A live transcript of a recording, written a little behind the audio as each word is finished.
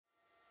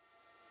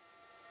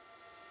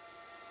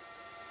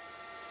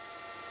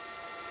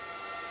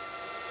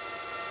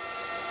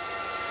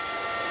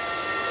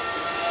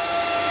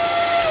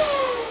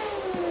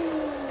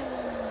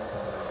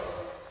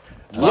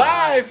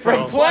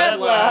From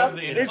Plant Lab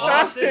in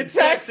Austin,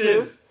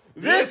 Texas,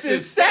 this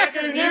is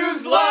Stacker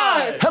News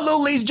Live! Hello,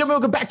 ladies and gentlemen.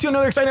 Welcome back to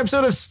another exciting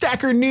episode of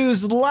Stacker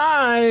News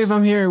Live.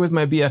 I'm here with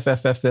my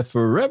BFFFF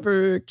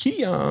forever,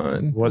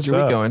 Keon. What's your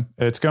up? week going?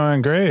 It's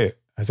going great.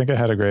 I think I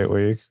had a great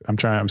week. I'm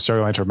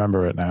struggling to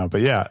remember it now.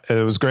 But yeah,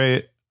 it was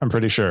great. I'm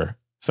pretty sure.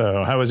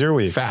 So how was your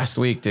week? Fast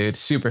week, dude.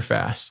 Super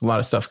fast. A lot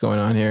of stuff going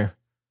on here.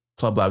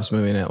 Plub Lab's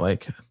moving at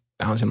like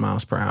 1,000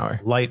 miles per hour.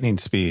 Lightning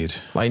speed.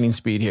 Lightning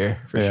speed here,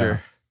 for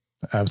sure.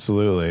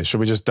 Absolutely. Should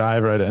we just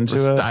dive right into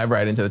Let's it? dive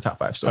right into the top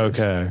 5 stories.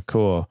 Okay,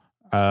 cool.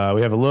 We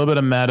have a little bit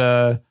of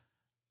meta.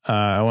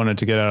 I wanted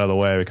to get out of the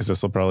way because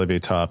this will probably be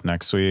top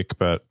next week.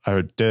 But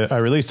I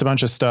released a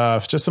bunch of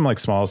stuff, just some like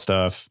small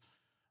stuff.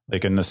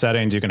 Like in the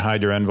settings, you can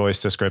hide your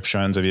invoice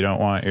descriptions if you don't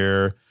want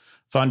your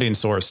funding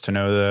source to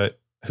know that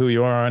who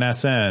you are on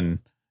SN.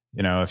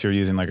 You know, if you're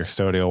using like a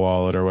custodial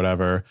wallet or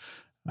whatever.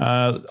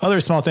 Other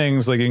small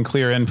things like you can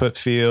clear input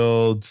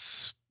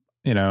fields.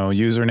 You know,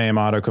 username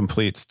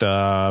autocomplete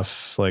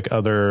stuff, like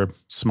other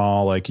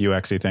small like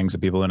UX-y things that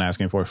people have been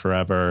asking for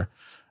forever.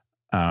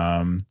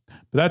 But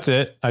that's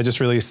it. I just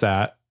released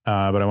that,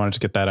 but I wanted to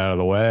get that out of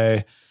the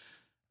way.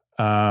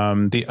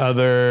 The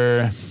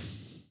other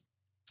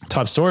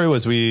top story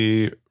was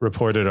we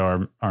reported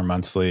our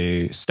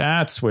monthly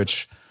stats,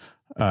 which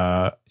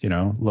you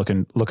know,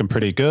 looking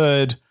pretty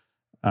good.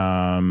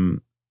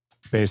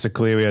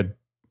 Basically, we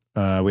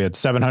had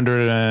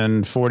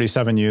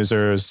 747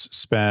 users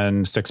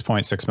spend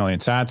 6.6 million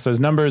sats.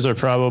 Those numbers are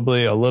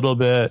probably a little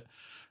bit,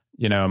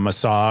 you know,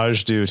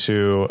 massaged due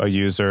to a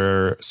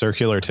user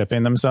circular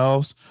tipping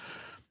themselves.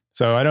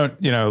 So I don't,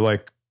 you know,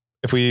 like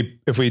if we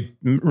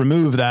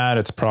remove that,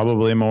 it's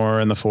probably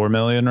more in the 4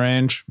 million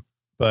range,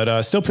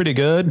 but still pretty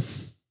good.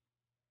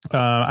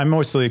 I'm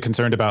mostly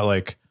concerned about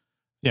like,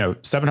 you know,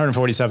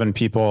 747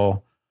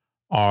 people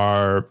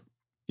are,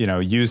 you know,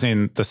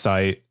 using the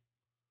site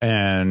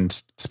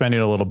and spending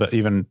a little bit,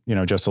 even, you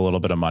know, just a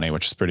little bit of money,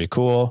 which is pretty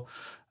cool.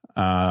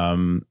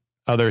 Other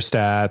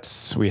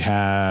stats we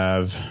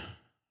have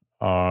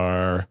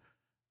are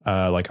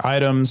like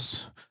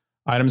items.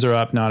 Items are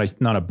up, not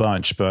a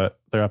bunch, but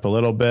they're up a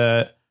little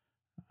bit.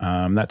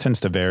 That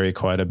tends to vary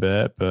quite a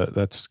bit, but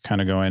that's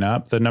kind of going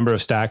up. The number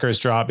of stackers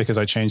dropped because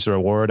I changed the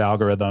reward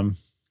algorithm.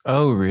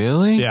 Oh,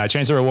 really? Yeah, I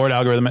changed the reward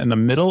algorithm in the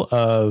middle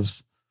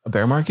of A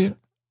bear market?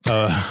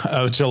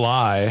 Of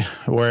July,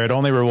 where it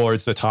only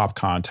rewards the top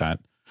content.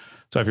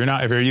 So if you're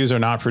a user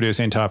not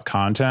producing top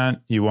content,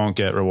 you won't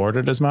get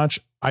rewarded as much.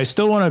 I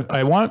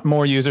want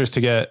more users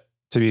to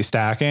be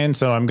stacking.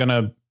 So I'm going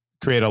to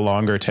create a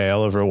longer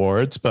tail of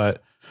rewards,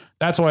 but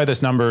that's why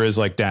this number is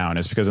like down,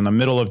 is because in the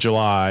middle of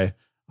July,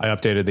 I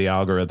updated the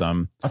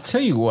algorithm. I'll tell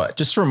you what,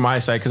 just from my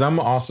side, because I'm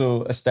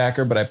also a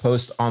stacker, but I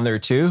post on there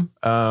too.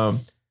 The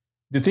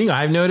thing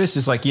I've noticed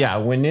is like, yeah,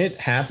 when it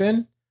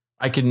happened,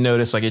 I can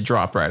notice like it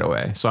dropped right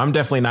away. So I'm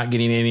definitely not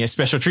getting any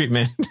special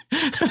treatment.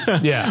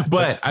 Yeah.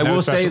 But I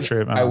will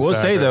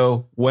say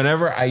though,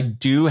 whenever I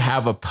do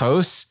have a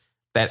post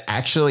that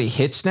actually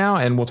hits now,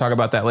 and we'll talk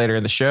about that later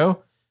in the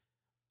show,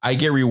 I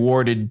get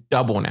rewarded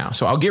double now.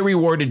 So I'll get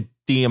rewarded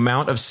the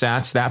amount of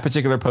sats that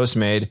particular post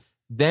made.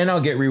 Then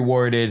I'll get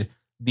rewarded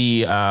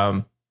the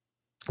amount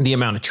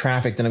of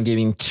traffic that I'm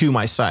giving to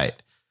my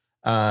site.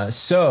 And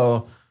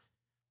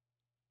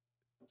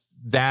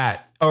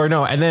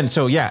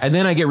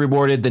then I get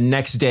rewarded the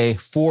next day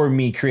for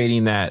me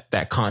creating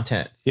that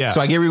content. Yeah. So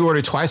I get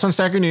rewarded twice on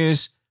Stacker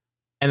News,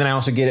 and then I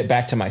also get it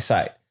back to my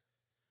site.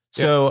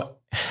 So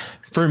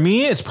for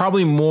me, it's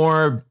probably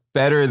more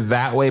better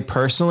that way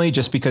personally,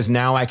 just because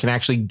now I can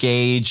actually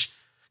gauge,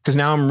 because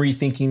now I'm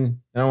rethinking.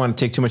 I don't want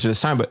to take too much of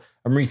this time, but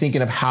I'm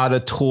rethinking of how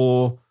to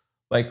tool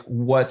like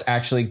what's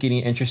actually getting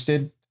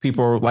interested.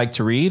 People like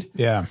to read.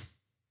 Yeah.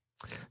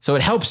 So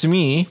it helps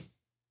me,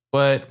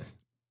 but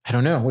I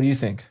don't know. What do you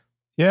think?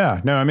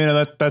 Yeah, no, I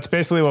mean, that's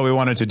basically what we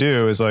wanted to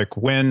do, is like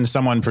when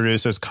someone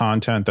produces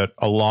content that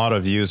a lot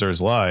of users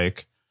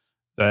like,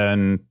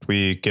 then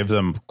we give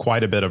them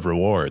quite a bit of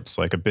rewards,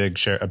 like a bigger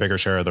share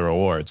of the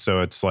rewards.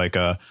 So it's like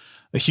a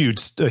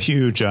huge,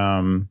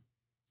 you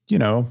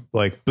know,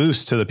 like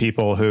boost to the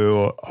people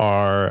who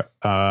are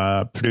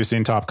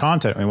producing top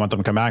content. We want them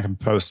to come back and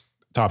post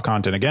top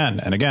content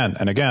again and again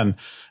and again.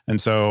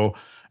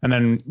 And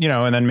then, you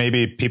know, and then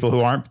maybe people who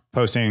aren't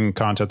posting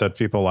content that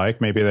people like,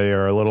 maybe they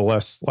are a little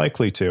less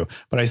likely to.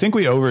 But I think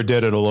we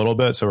overdid it a little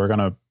bit, so we're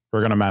gonna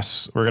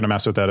mess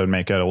with that and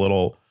make it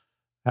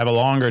have a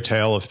longer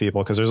tail of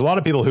people, because there's a lot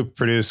of people who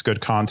produce good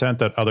content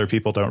that other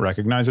people don't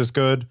recognize as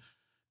good,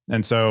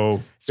 and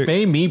so it's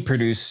made me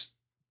produce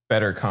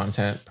better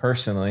content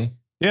personally.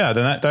 Yeah,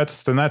 then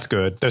that's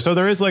good. So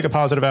there is like a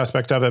positive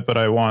aspect of it, but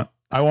I want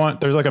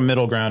there's like a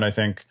middle ground I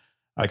think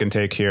I can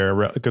take here.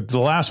 The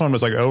last one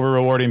was like over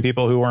rewarding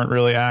people who weren't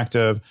really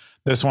active.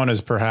 This one is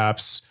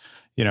perhaps,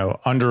 you know,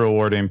 under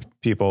rewarding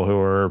people who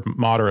are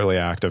moderately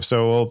active.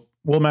 So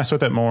we'll mess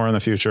with it more in the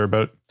future.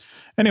 But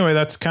anyway,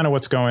 that's kind of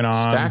what's going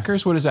on.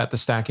 Stackers? What is that? The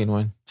stacking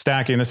one?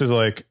 Stacking. This is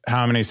like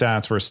how many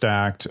sats were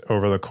stacked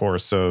over the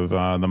course of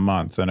the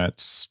month. And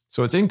it's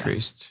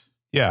increased.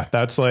 Yeah.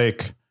 That's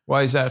like,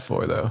 why is that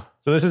for though?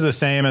 So this is the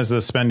same as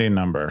the spending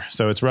number.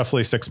 So it's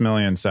roughly 6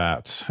 million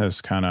sats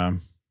is kind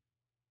of.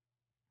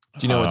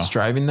 Do you know what's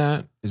driving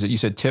that? Is it, you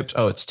said tips?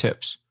 Oh, it's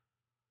tips.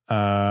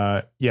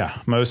 Yeah,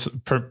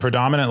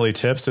 predominantly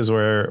tips is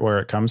where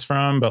it comes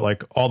from, but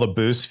like all the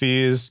boost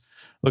fees,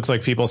 looks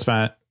like people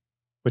spent,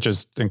 which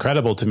is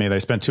incredible to me. They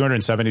spent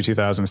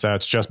 272,000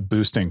 sats just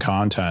boosting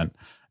content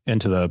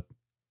into the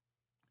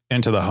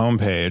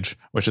homepage,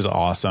 which is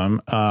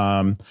awesome.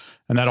 And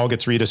that all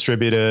gets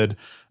redistributed.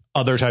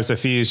 Other types of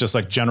fees, just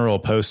like general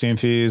posting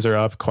fees, are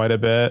up quite a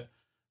bit.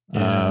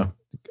 Yeah.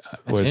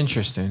 That's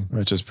interesting,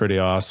 which is pretty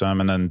awesome.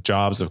 And then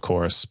jobs, of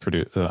course,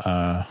 produce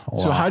a lot.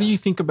 So how do you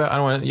think about,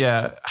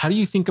 how do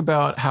you think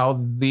about how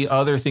the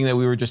other thing that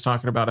we were just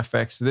talking about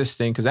affects this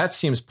thing? Because that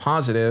seems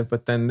positive,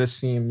 but then this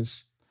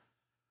seems,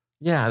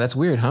 that's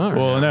weird, huh?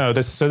 Well, no,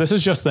 this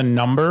is just the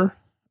number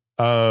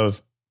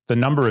of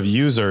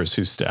users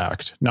who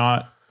stacked,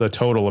 not the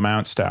total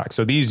amount stacked.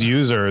 So these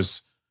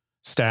users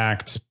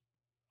stacked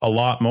a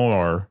lot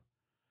more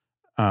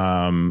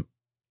than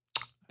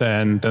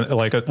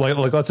like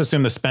let's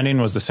assume the spending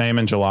was the same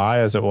in July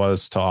as it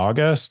was to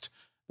August.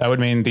 That would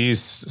mean these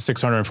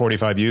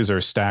 645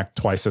 users stacked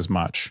twice as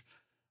much,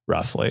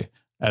 roughly,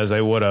 as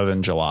they would have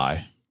in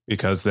July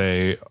because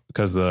the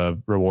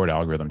reward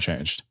algorithm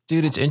changed.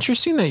 Dude, it's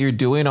interesting that you're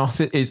doing all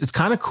this. It's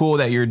kind of cool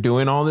that you're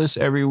doing all this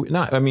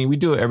we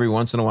do it every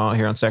once in a while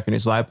here on Second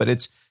News Live, but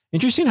it's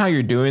interesting how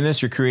you're doing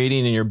this. You're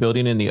creating and you're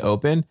building in the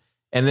open.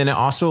 And then it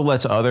also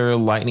lets other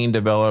Lightning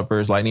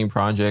developers, Lightning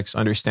projects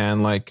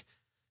understand like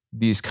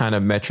these kind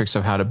of metrics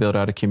of how to build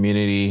out a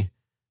community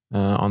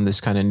on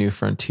this kind of new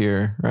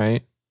frontier,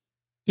 right?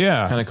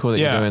 Yeah. Kind of cool that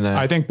you're doing that.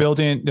 I think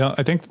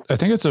I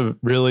think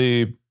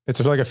it's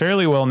like a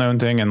fairly well-known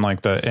thing in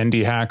like the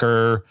indie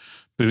hacker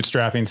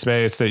bootstrapping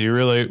space that you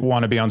really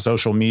want to be on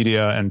social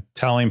media and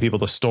telling people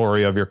the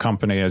story of your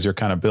company as you're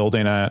kind of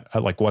building it,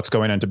 like what's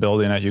going into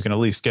building it. You can at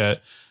least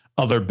get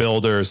other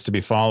builders to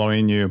be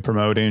following you,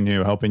 promoting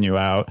you, helping you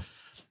out.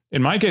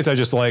 In my case, I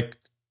just like,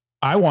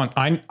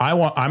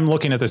 I'm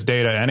looking at this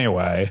data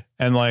anyway.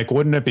 And like,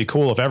 wouldn't it be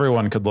cool if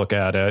everyone could look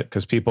at it?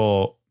 Cause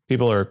people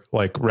are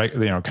like,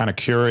 kind of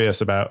curious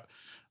about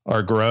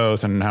our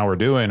growth and how we're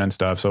doing and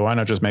stuff. So why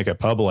not just make it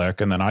public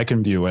and then I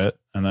can view it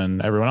and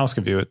then everyone else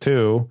can view it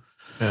too.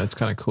 Yeah. It's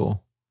kind of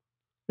cool.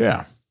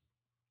 Yeah.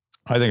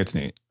 I think it's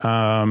neat.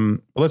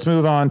 Let's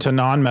move on to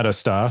non-meta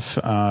stuff.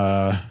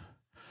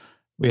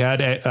 We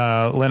had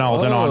Lynn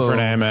Alden on for an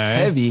AMA.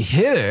 Heavy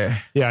hitter.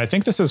 Yeah, I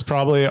think this is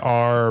probably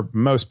our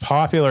most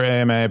popular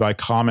AMA by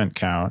comment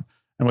count.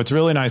 And what's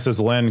really nice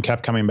is Lynn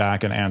kept coming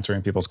back and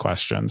answering people's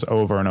questions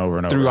over and over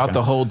and over. Throughout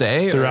the whole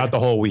day? Throughout the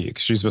whole week.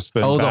 She's just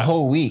been the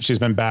whole week. She's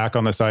been back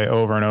on the site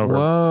over and over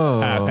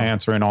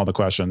answering all the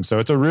questions. So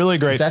it's a really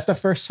great. Is that the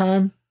first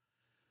time?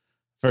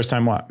 First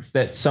time what?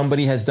 That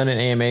somebody has done an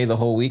AMA the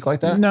whole week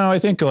like that? No, I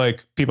think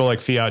like people like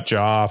Fiat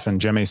Joff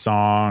and Jimmy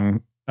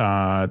Song,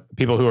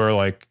 people who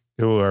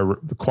are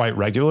quite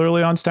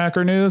regularly on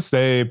Stacker News,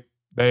 they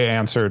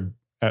answered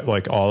at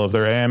like all of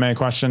their AMA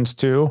questions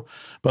too.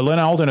 But Lynn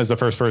Alden is the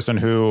first person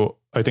who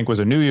I think was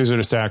a new user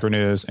to Stacker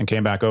News and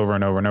came back over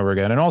and over and over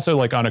again. And also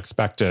like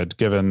unexpected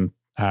given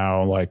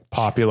how like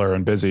popular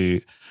and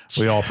busy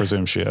we all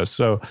presume she is.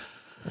 So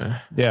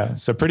yeah,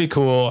 so pretty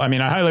cool. I mean,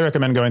 I highly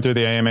recommend going through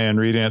the AMA and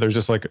reading it. There's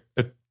just like,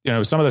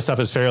 some of the stuff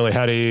is fairly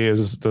heady,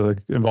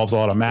 involves a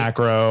lot of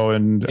macro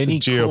and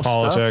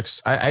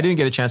geopolitics. Cool, I didn't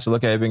get a chance to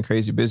look at it. I've been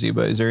crazy busy,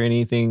 but is there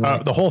anything?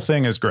 The whole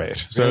thing is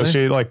great. So really?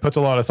 She like puts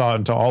a lot of thought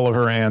into all of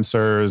her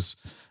answers.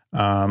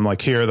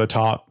 Like here, the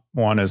top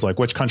one is like,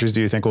 which countries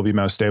do you think will be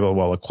most stable,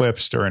 well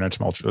equipped during a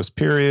tumultuous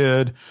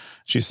period?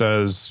 She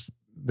says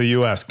the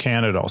US,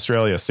 Canada,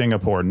 Australia,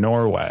 Singapore,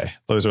 Norway.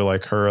 Those are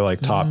like her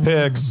like top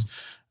picks.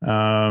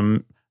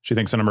 She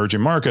thinks in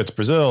emerging markets,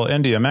 Brazil,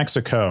 India,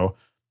 Mexico,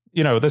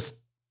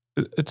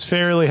 it's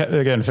fairly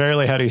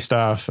heady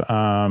stuff.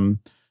 How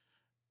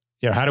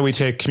do we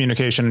take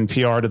communication and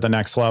PR to the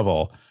next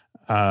level?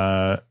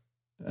 And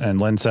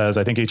Lynn says,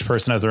 I think each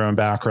person has their own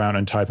background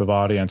and type of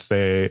audience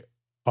they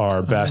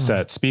are best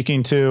at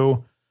speaking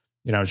to.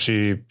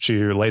 She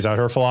lays out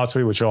her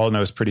philosophy, which you all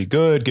know is pretty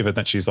good, given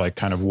that she's like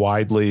kind of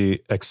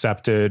widely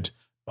accepted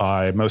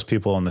by most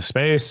people in the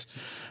space.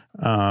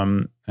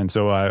 And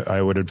so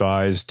I would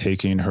advise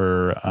taking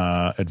her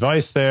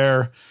advice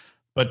there.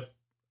 But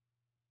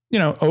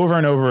over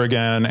and over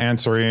again,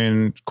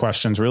 answering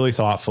questions really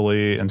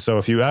thoughtfully. And so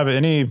if you have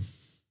anything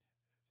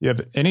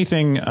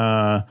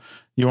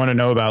you want to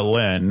know about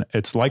Lynn,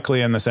 it's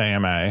likely in this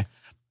AMA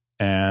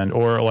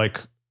or like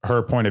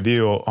her point of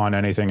view on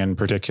anything in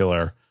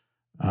particular.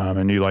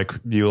 And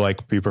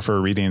you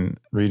prefer reading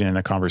in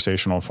a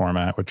conversational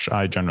format, which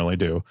I generally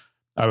do.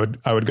 I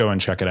would go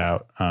and check it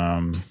out.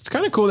 It's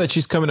kind of cool that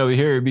she's coming over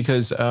here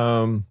because,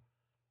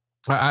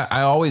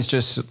 I always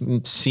just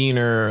seen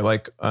her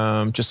like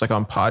just like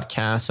on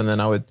podcasts, and then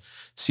I would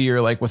see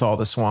her like with all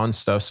the Swan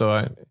stuff.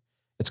 So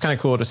it's kind of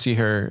cool to see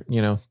her,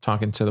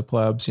 talking to the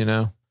plebs.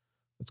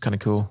 It's kind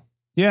of cool.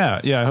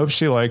 Yeah. I hope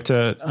she liked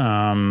it.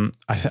 I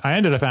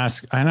ended up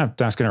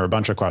asking her a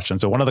bunch of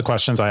questions, but one of the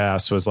questions I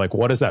asked was like,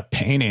 what is that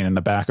painting in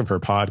the back of her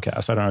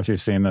podcast? I don't know if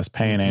you've seen this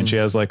painting. Mm-hmm. She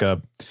has like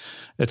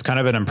it's kind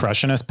of an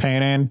impressionist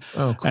painting.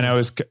 Oh, cool.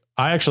 And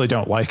I actually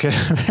don't like it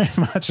very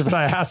much, but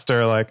I asked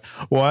her like,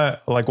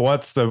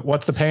 what's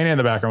the painting in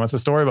the background? What's the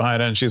story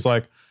behind it? And she's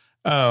like,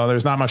 oh,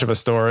 there's not much of a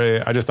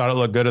story. I just thought it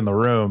looked good in the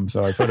room.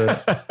 So I put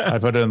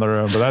it in the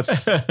room, but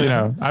that's,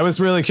 I was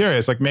really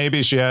curious. Like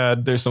maybe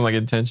there's some like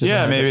intention.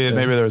 Yeah. Maybe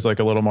there was like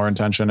a little more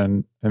intention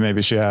and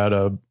maybe she had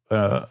a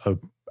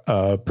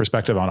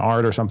perspective on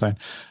art or something,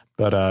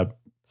 but,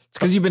 it's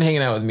because you've been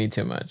hanging out with me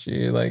too much.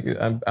 You like,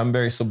 I'm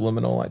very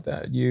subliminal like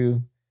that.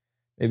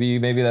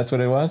 Maybe that's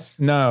what it was.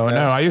 No.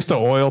 I used to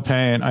oil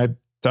paint.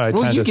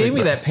 You gave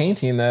me that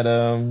painting that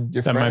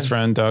my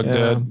friend Doug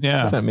did.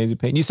 Yeah, that's an amazing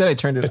painting. You said I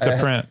turned it. It's a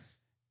print.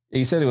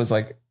 You said it was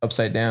like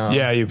upside down.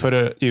 Yeah, you put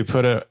it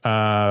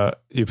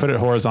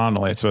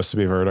horizontally. It's supposed to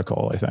be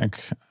vertical, I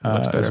think.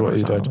 Is what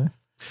you did.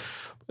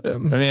 I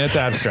mean, it's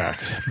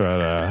abstract,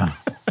 but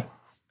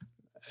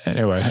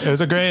anyway, it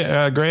was a great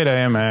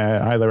AMA. I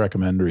highly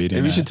recommend reading.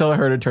 Maybe you should tell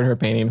her to turn her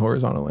painting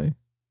horizontally.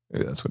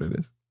 Maybe that's what it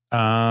is.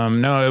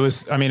 No, it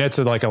was, I mean, it's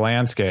like a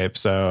landscape.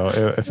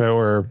 So if it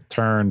were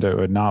turned, it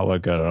would not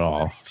look good at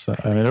all. So,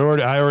 I mean,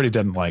 I already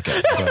didn't like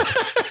it, but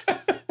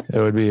it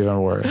would be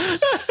even worse.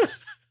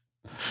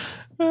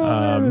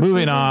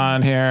 Moving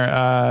on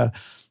here.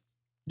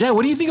 Yeah.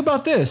 What do you think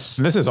about this?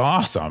 This is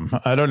awesome.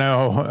 I don't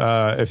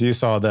know if you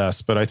saw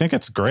this, but I think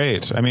it's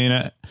great. I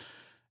mean,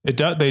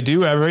 they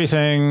do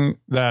everything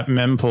that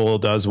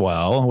Mempool does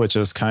well, which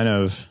is kind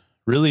of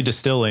really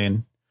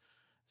distilling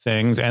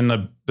things. And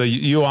the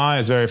UI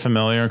is very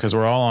familiar because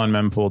we're all on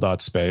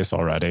mempool.space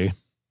already.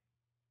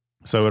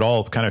 So it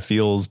all kind of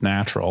feels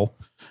natural.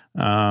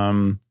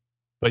 But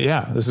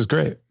yeah, this is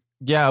great.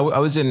 Yeah, I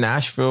was in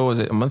Nashville, was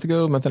it a month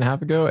and a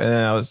half ago? And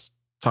then I was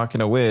talking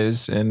to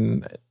Wiz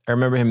and I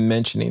remember him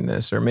mentioning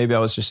this, or maybe I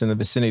was just in the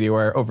vicinity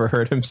where I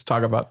overheard him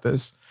talk about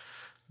this.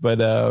 But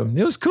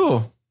it was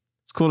cool.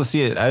 It's cool to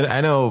see it. I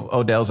know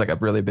Odell's like a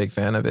really big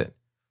fan of it.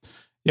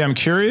 Yeah, I'm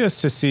curious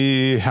to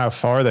see how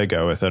far they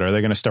go with it. Are they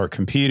going to start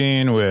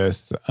competing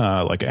with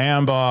like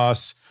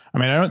Amboss? I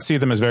mean, I don't see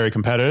them as very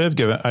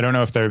competitive. I don't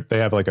know if they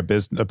have like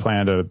a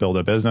plan to build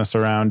a business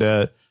around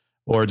it,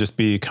 or just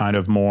be kind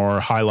of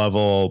more high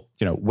level,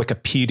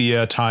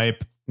 Wikipedia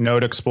type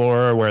node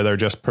explorer where they're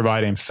just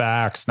providing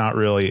facts, not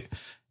really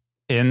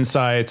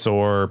insights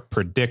or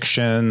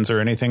predictions or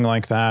anything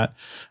like that.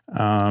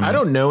 I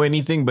don't know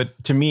anything,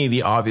 but to me,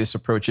 the obvious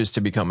approach is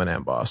to become an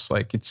Amboss.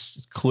 Like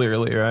it's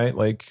clearly right.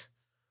 Like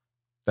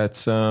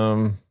that's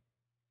I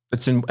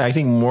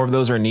think more of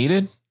those are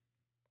needed,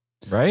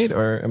 right?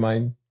 Or am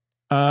I?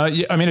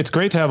 Yeah, I mean, it's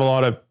great to have a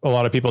lot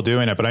of people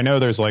doing it, but I know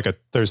there's a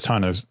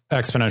ton of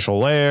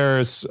exponential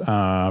layers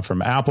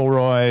from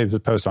Applroy, who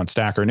posts on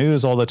Stacker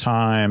News all the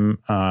time.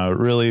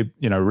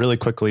 Really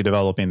quickly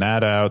developing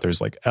that out.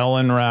 There's like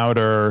Ellen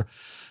Router.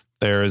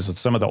 There's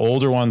some of the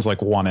older ones like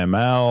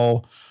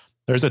 1ML.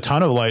 There's a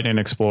ton of Lightning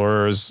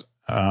Explorers.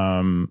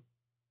 I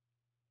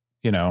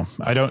don't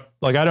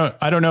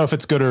know if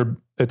it's good or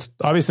it's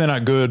obviously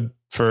not good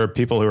for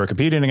people who are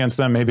competing against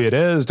them. Maybe it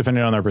is,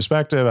 depending on their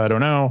perspective. I don't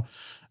know.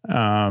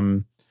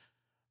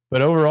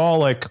 But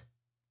overall,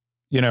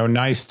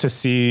 nice to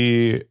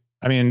see.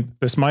 I mean,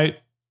 this might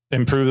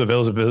improve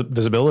the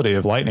visibility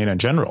of Lightning in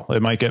general.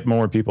 It might get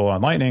more people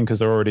on Lightning because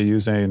they're already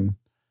using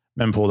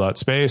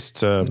mempool.space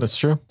that's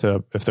true.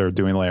 If they're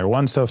doing layer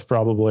 1 stuff,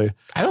 probably.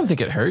 I don't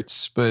think it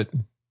hurts, but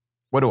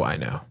what do I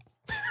know?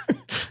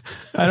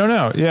 I don't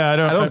know. Yeah, I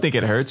don't think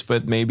it hurts,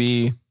 but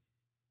maybe,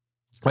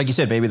 like you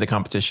said, maybe the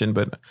competition,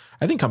 but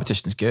I think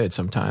competition is good.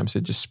 Sometimes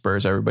it just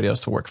spurs everybody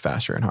else to work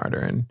faster and harder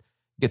and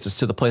gets us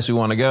to the place we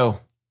want to go.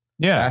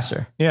 Yeah.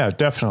 Faster. Yeah,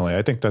 definitely.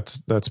 I think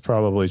that's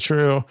probably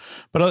true,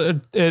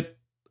 but it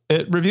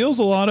reveals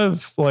a lot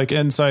of like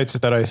insights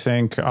that I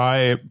think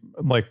I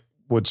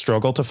would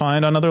struggle to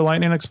find on other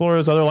Lightning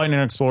Explorers. Other Lightning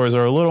Explorers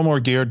are a little more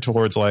geared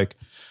towards like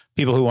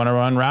people who want to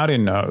run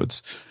routing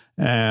nodes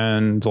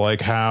and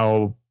like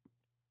how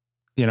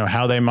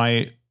they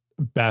might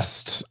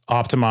best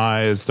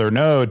optimize their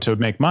node to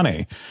make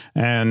money.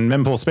 And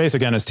Mempool Space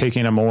again is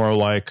taking a more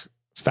like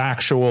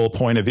factual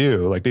point of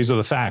view. Like these are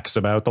the facts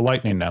about the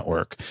Lightning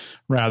Network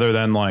rather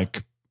than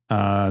like,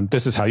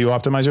 this is how you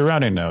optimize your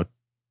routing node.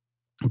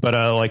 But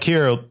like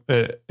here,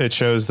 it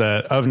shows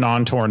that of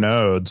non-Tor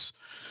nodes,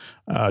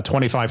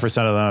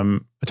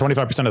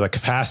 25% of the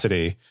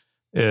capacity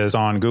is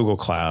on Google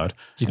Cloud.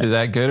 Is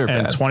that good or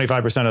bad? And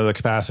 25% of the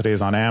capacity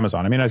is on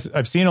Amazon. I mean,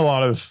 I've seen a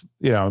lot of,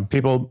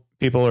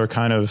 people are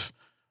kind of,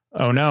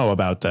 oh no,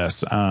 about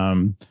this.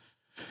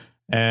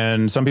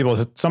 And some people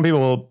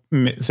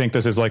think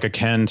this is like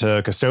akin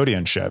to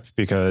custodianship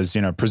because,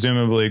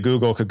 presumably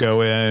Google could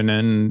go in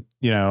and,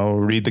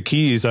 read the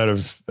keys out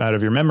of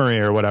your memory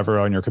or whatever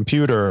on your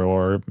computer,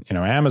 or,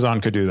 Amazon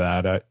could do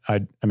that.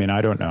 I mean,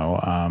 I don't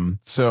know.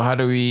 So how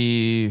do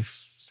we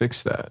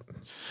fix that?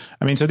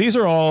 I mean, so these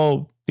are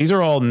all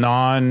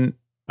non-Tor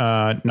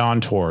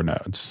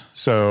nodes.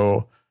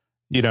 So,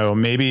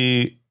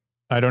 maybe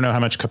I don't know how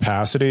much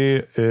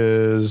capacity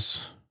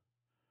is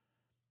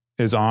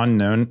on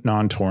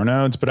non-Tor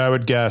nodes, but I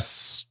would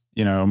guess,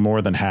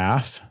 more than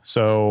half.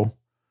 So,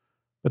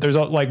 but there's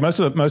like most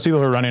people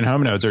who are running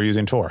home nodes are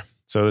using Tor.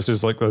 So this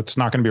is like, it's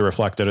not going to be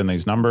reflected in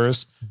these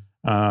numbers.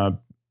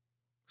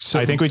 So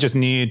I think we just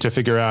need to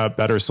figure out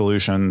better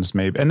solutions,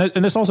 maybe. And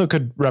this also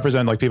could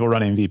represent like people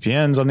running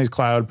VPNs on these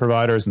cloud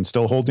providers and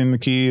still holding the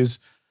keys.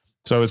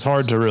 So it's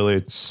hard to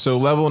really. So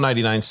Level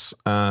 99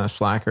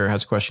 Slacker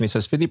has a question. He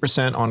says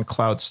 50% on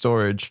cloud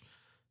storage,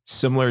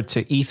 similar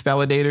to ETH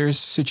validators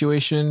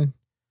situation.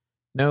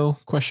 No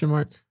question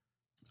mark.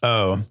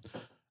 Oh,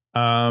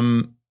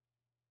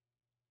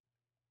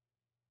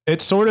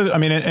 it's sort of, I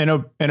mean,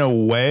 in a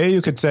way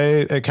you could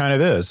say it kind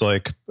of is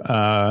like,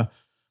 the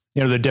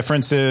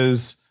difference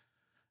is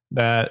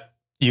that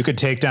you could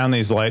take down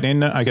these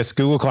Lightning. I guess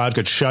Google Cloud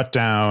could shut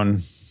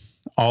down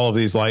all of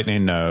these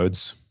Lightning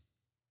nodes.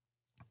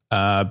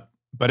 But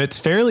it's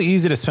fairly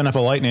easy to spin up a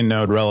Lightning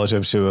node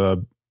relative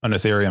to an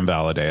Ethereum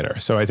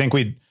validator. So I think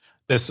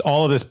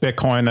all of this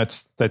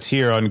Bitcoin that's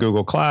here on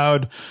Google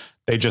Cloud,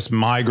 they just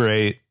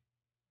migrate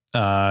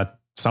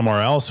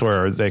somewhere else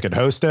where they could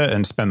host it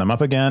and spin them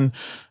up again.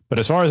 But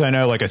as far as I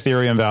know, like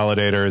Ethereum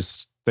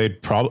validators,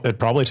 it'd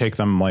probably take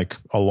them like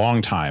a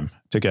long time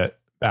to get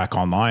back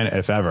online,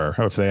 if ever,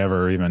 or if they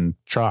ever even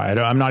try.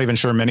 I'm not even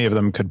sure many of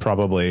them could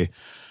probably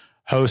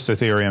host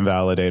Ethereum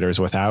validators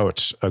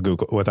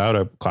without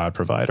a cloud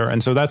provider.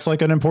 And so that's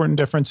like an important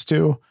difference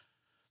too.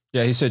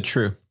 Yeah, he said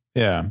true.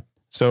 Yeah.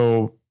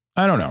 So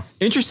I don't know.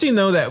 Interesting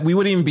though that we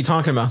wouldn't even be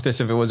talking about this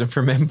if it wasn't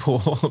for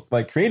Mempool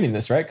like creating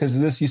this, right?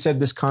 Because you said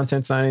this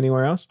content's not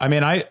anywhere else. I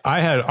mean, I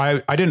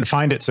didn't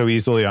find it so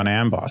easily on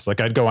Amboss.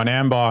 Like I'd go on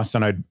Amboss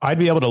and I'd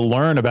be able to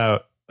learn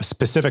about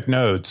specific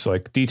nodes,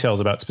 like details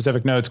about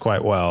specific nodes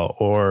quite well,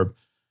 or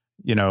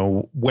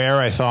where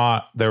I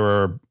thought there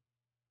were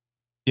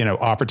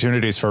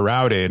opportunities for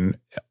routing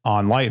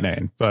on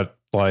Lightning. But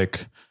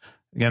like,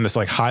 again, this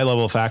like high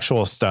level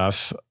factual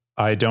stuff,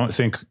 I don't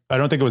think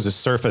it was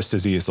surfaced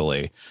as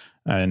easily.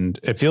 And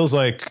it feels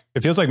like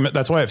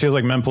that's why it feels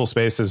like Mempool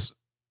Spaces,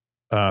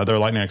 their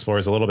Lightning Explorer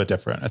is a little bit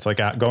different. It's like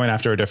going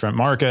after a different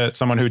market,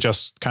 someone who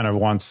just kind of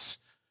wants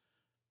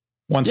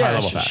high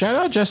level facts. Shout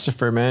out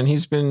Justifer, man.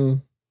 He's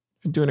been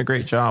doing a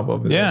great job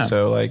over there.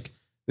 So like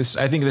this,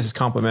 I think this is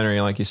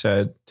complimentary, like you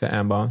said, to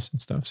Amboss and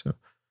stuff. So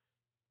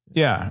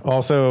yeah.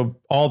 Also,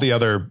 all the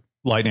other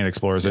Lightning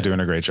Explorers are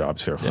doing a great job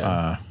too.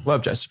 Yeah.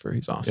 Love Justifer.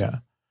 He's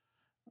awesome.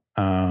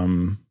 Yeah.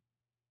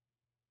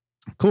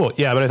 Cool.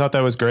 Yeah, but I thought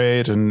that was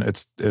great, and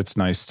it's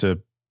nice to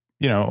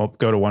go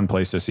to one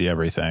place to see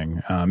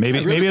everything.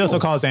 Maybe this will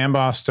cause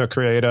Amboss to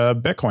create a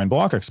Bitcoin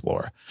block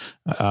explorer.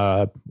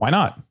 Why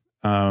not?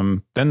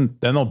 Then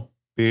they'll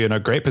be in a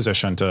great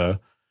position to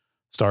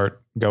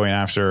start going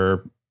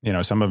after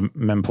some of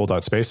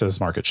mempool.space's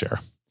market share.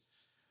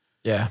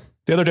 Yeah.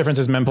 The other difference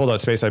is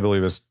mempool.space, I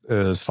believe,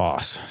 is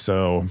FOSS.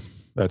 So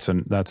that's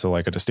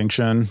a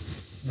distinction.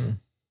 Mm.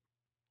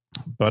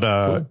 But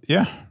cool.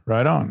 Yeah,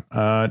 right on.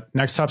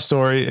 Next top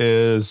story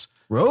is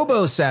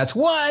RoboSats.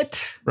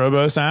 What?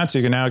 RoboSats.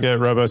 You can now get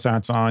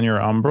RoboSats on your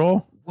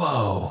Umbrel.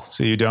 Whoa.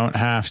 So you don't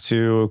have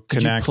to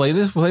connect. Did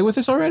you play with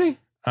this already?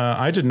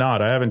 I did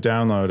not. I haven't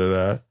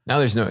downloaded it. Now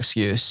there's no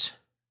excuse.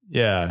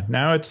 Yeah.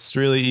 Now it's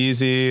really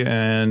easy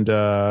and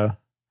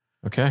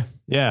okay.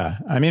 Yeah.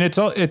 I mean,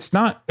 it's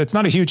not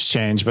a huge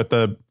change, but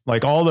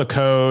all the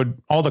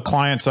code, all the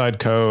client side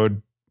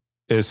code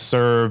is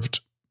served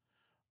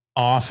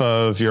off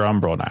of your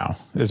Umbrel now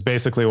is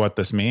basically what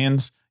this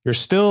means. You're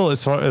still,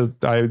 as far as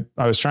I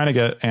was trying to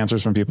get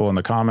answers from people in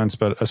the comments,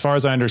 but as far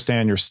as I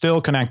understand, you're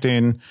still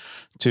connecting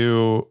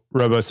to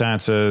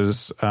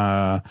RoboSats's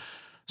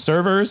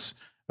servers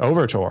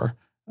over Tor.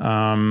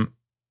 And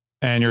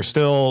you're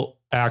still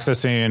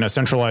accessing a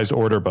centralized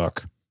order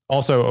book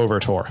also over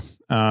Tor.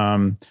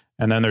 And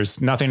then there's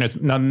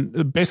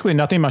basically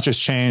nothing much has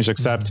changed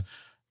except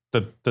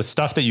the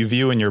stuff that you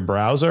view in your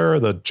browser,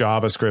 the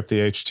JavaScript, the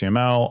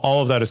HTML,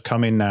 all of that is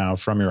coming now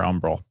from your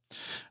Umbrel,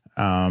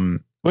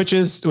 which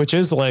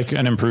is like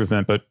an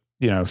improvement, but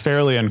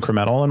fairly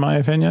incremental in my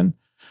opinion.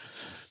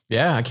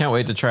 Yeah, I can't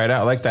wait to try it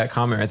out. I like that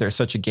comment right there.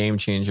 Such a game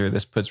changer.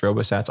 This puts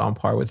RoboSats on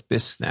par with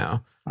Bisq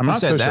now. I'm not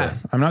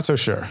so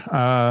sure.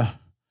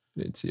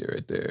 It's here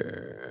right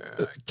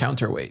there.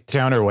 Counterweight.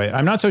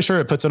 I'm not so sure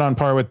it puts it on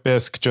par with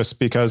Bisq just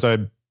because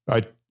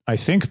I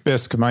think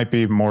Bisq might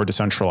be more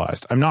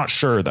decentralized. I'm not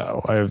sure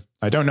though.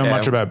 I don't know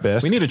much about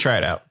Bisq. We need to try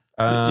it out.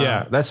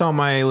 Yeah, that's on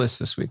my list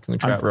this week. Can we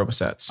try out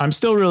RoboSats? I'm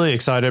still really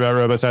excited about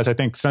RoboSats. I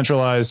think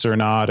centralized or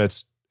not,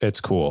 it's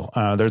cool.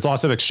 There's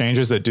lots of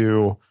exchanges that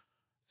do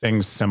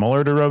things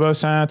similar to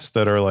RoboSats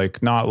that are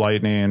like not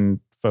Lightning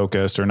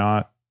focused or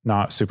not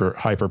super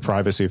hyper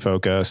privacy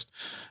focused.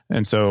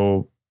 And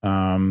so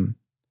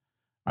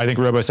I think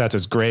RoboSats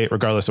is great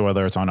regardless of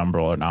whether it's on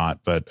Umbrel or not,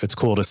 but it's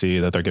cool to see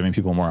that they're giving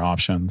people more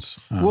options.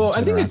 Well,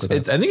 I think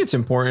it's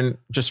important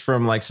just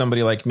from like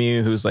somebody like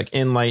me who's like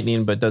in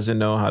Lightning, but doesn't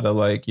know how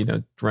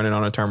to run it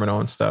on a terminal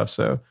and stuff.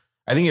 So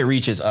I think it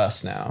reaches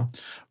us now.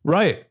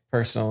 Right.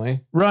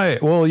 personally.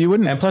 Right. Well, you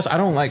wouldn't. And plus, I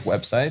don't like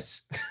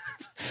websites.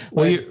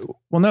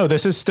 No,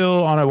 this is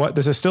still on a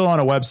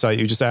website.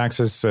 You just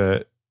access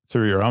it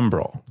through your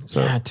Umbrel.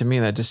 So yeah, to me,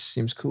 that just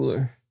seems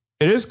cooler.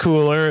 It is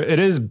cooler. It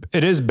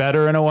is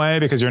better in a way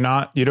because you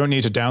don't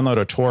need to download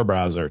a Tor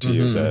browser to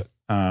use it.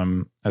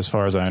 As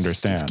far as I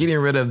understand, it's getting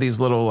rid of these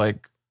little,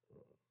 like,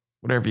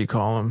 whatever you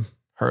call them,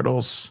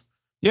 hurdles.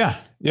 Yeah.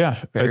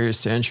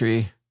 Barriers to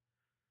entry.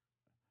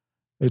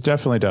 It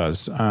definitely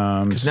does.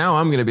 Because now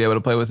I'm going to be able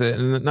to play with it,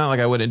 and not like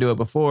I wouldn't do it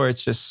before.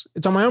 It's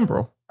on my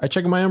Umbrel. I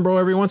check my Umbrel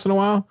every once in a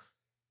while.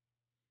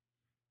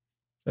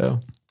 So,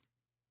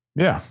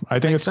 yeah, I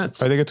think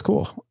it's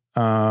cool.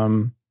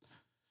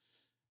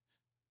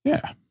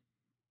 Yeah,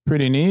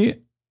 pretty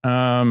neat.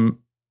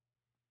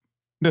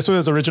 This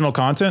was original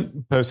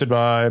content posted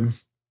by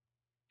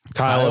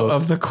Kyle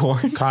of the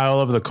Corn.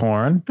 Kyle of the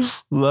Corn.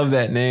 Love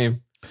that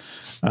name.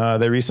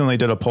 They recently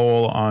did a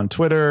poll on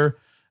Twitter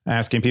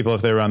asking people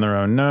if they run their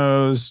own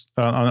nodes,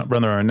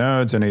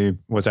 and he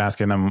was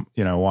asking them,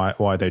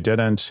 why they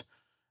didn't.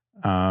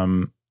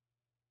 And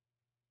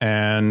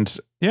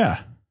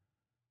yeah,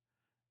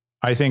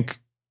 I think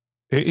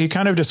he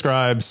kind of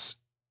describes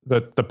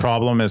that the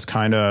problem is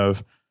kind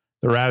of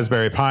the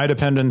Raspberry Pi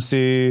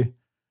dependency,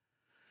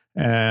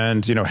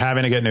 and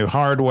having to get new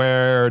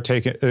hardware.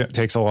 It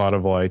takes a lot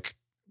of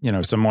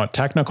somewhat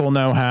technical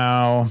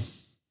know-how.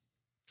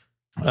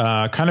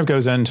 Kind of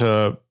goes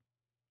into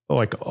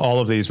all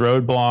of these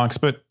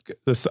roadblocks, but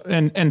this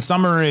in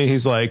summary,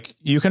 he's like,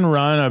 you can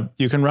run a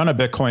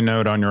Bitcoin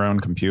node on your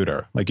own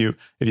computer. If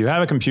you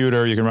have a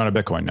computer, you can run a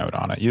Bitcoin node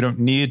on it. You don't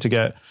need to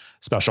get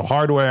special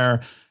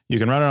hardware. You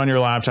can run it on your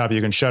laptop. You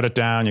can shut it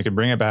down. You can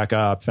bring it back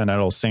up, and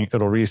it'll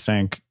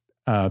resync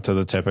to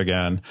the tip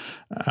again.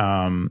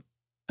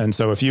 And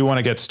so if you want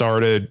to get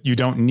started, you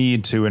don't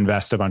need to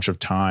invest a bunch of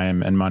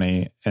time and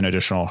money in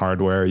additional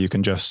hardware. You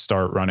can just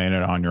start running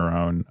it on your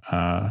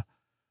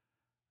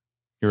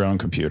own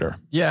computer.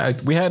 Yeah,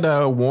 we had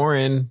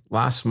Warren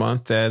last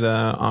month at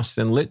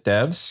Austin Lit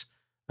Devs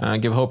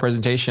give a whole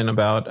presentation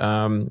about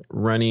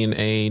running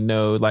a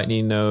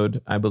Lightning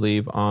node, I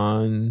believe,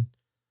 on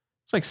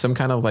it's some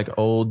kind of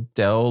old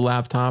Dell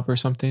laptop or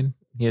something.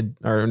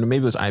 Or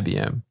maybe it was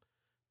IBM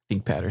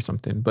ThinkPad or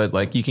something.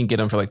 But you can get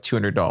them for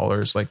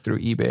 $200 through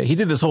eBay. He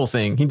did this whole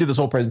thing. He did this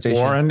whole presentation.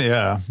 Warren,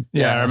 yeah.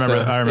 I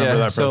remember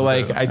that. So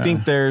I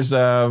think there's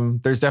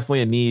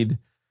definitely a need.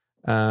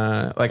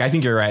 I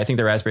think you're right. I think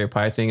the Raspberry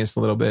Pi thing is a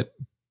little bit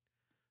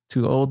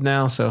too old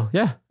now. So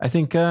yeah, I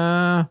think we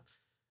got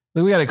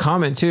a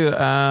comment too.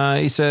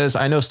 He says,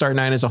 I know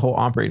Start9 is a whole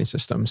operating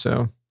system.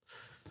 So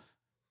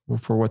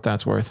for what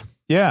that's worth.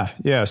 Yeah.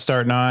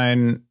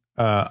 Start9,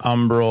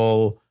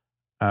 Umbrel,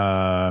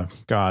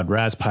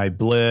 Raspberry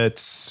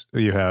Blitz.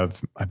 You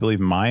have, I believe,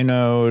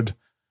 MyNode.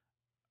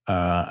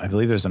 I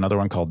believe there's another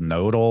one called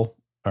Nodal,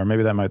 or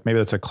maybe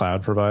that's a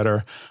cloud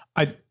provider.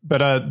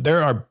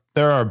 There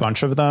are a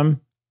bunch of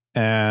them,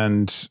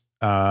 and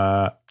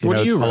what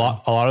do you run?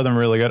 A lot of them are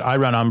really good. I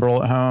run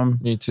Umbrel at home.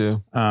 Me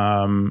too.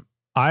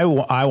 I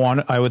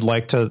would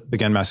like to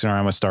begin messing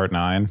around with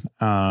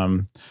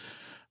Start9,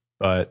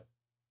 but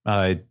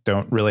I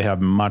don't really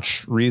have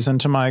much reason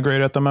to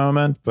migrate at the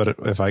moment. But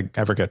if I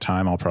ever get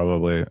time, I'll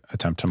probably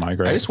attempt to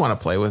migrate. I just want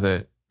to play with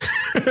it.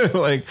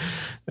 I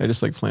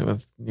just like playing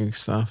with new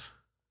stuff.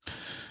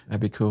 That'd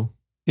be cool.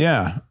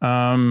 Yeah.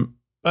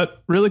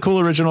 But really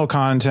cool original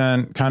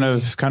content, kind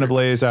of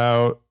lays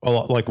out a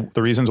lot,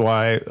 the reasons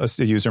why a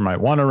user might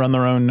want to run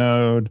their own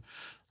node.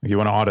 You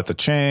want to audit the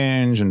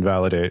change and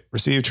validate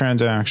received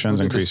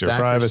transactions, increase your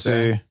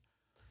privacy.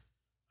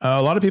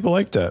 A lot of people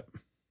liked it.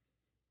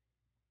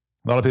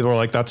 A lot of people are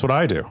like, that's what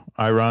I do.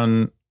 I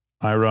run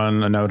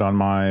a node on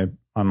my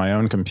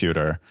own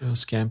computer. Oh,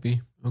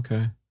 Scampy.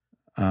 Okay.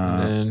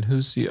 And then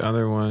who's the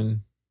other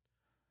one?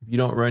 If you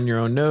don't run your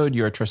own node,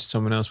 you are trusting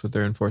someone else with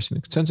their enforcing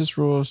the consensus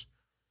rules.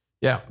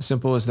 Yeah,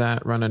 simple as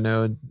that. Run a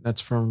node.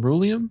 That's from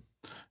Rulium.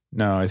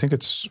 No, I think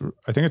it's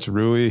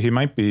Rui. He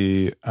might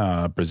be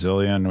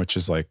Brazilian, which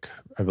is I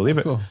believe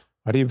it. Cool.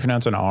 How do you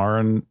pronounce an R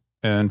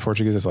in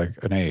Portuguese? It's like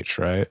an H,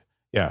 right?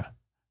 Yeah,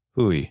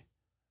 Hui.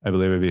 I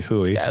believe it'd be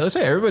Hui. Yeah, let's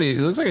say everybody. It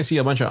looks like I see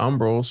a bunch of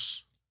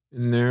Umbrels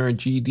in there.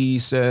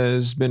 GD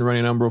says been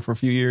running Umbrel for a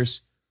few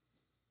years.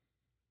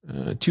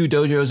 2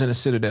 dojos and a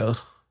Citadel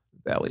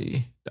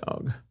Valley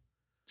dog.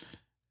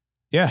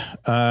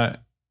 Yeah.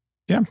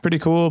 Yeah, pretty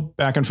cool.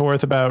 Back and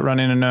forth about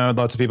running a node.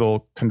 Lots of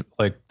people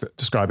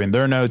describing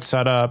their node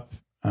setup.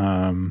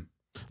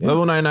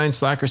 Level 99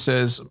 Slacker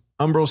says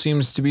Umbrel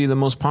seems to be the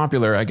most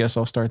popular. I guess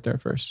I'll start there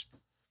first.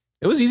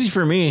 It was easy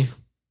for me.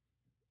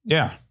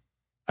 Yeah,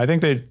 I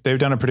think they've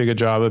done a pretty good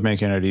job of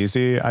making it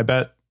easy. I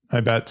bet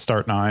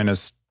Start9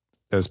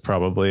 is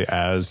probably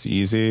as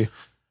easy,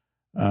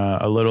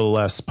 a little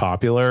less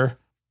popular,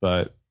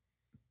 but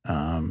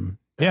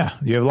yeah,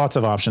 you have lots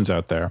of options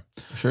out there.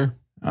 Sure.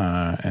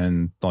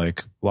 And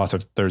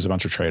there's a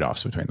bunch of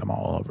trade-offs between them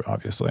all,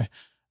 obviously.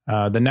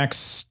 The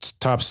next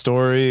top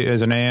story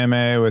is an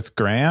AMA with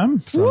Graham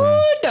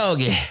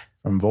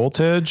from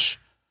Voltage.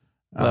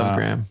 Love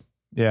Graham.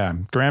 Yeah.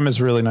 Graham is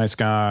a really nice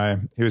guy.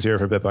 He was here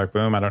for Bit Black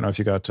Boom. I don't know if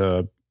you got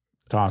to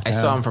talk to him. I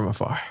saw him from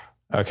afar.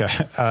 Okay.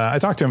 I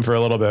talked to him for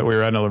a little bit. We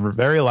were at a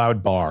very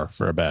loud bar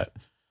for a bit,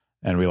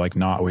 and we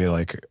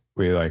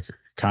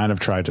kind of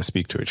tried to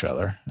speak to each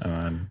other.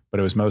 But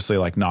it was mostly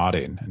like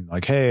nodding and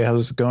like, hey,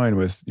 how's it going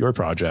with your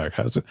project?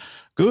 How's it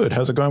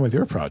going with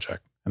your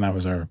project? And that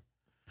was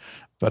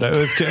but it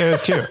was cute.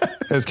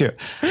 It was cute.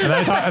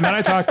 And then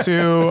I talked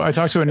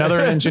to another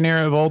engineer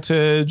at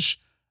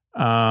Voltage.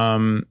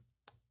 And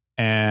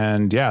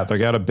yeah, they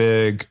got a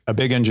big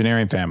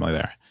engineering family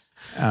there.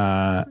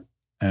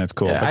 And it's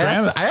cool.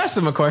 Yeah, I asked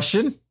him a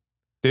question.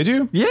 Did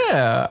you?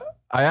 Yeah.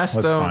 I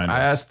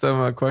asked him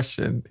a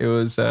question. It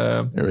was,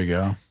 here we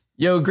go.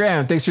 Yo,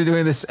 Graham, thanks for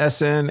doing this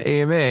SN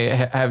AMA.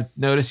 I have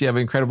noticed you have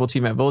an incredible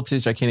team at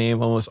Voltage. I can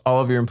name almost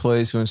all of your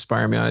employees who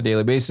inspire me on a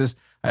daily basis.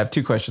 I have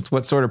 2 questions.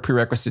 What sort of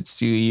prerequisites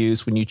do you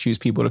use when you choose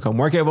people to come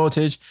work at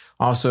Voltage?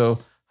 Also,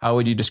 how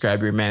would you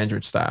describe your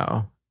management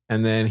style?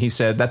 And then he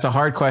said, that's a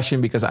hard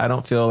question because I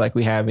don't feel like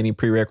we have any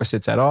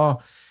prerequisites at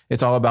all.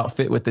 It's all about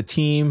fit with the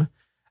team.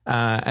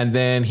 And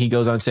then he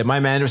goes on to say, my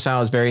management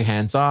style is very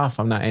hands off.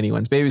 I'm not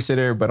anyone's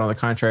babysitter, but on the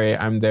contrary,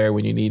 I'm there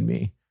when you need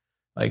me.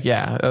 Like,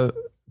 yeah,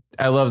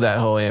 I love that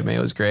whole AMA. It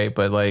was great.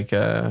 But like,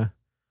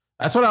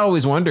 that's what I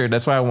always wondered.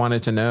 That's why I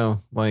wanted to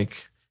know,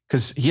 like,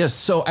 because he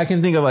has I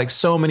can think of like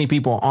so many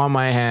people on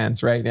my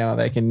hands right now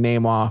that I can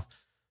name off.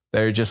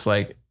 They're just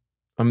like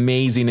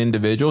amazing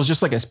individuals,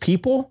 just like as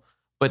people,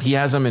 but he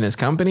has them in his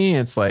company.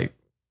 It's like,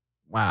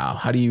 wow,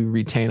 how do you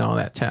retain all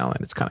that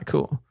talent? It's kind of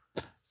cool.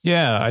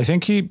 Yeah, I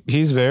think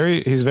he's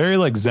very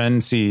like Zen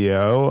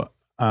CEO.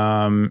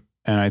 And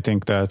I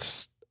think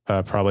that's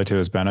probably to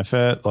his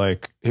benefit.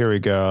 Like, here we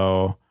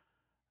go.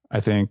 I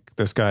think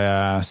this guy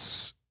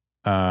asks,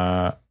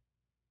 where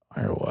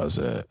was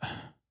it?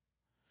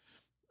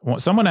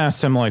 Someone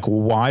asked him, like,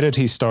 why did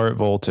he start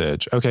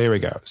Voltage? Okay, here we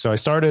go. So I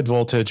started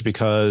Voltage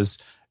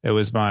because it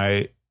was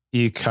my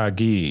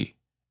ikagi,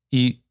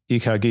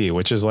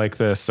 which is like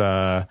this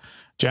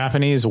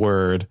Japanese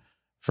word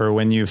for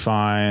when you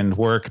find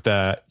work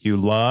that you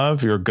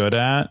love, you're good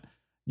at,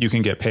 you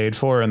can get paid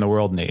for, and the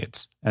world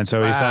needs. And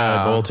so he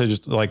said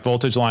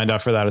Voltage lined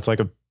up for that. It's like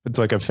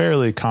a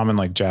fairly common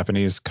like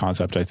Japanese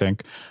concept, I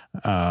think.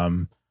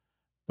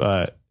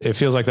 But it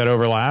feels like that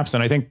overlaps.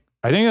 And I think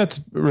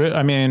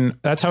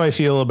that's how I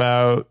feel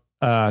about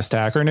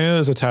Stacker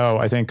News. It's how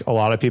I think a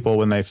lot of people,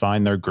 when they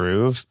find their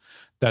groove,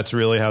 that's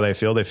really how they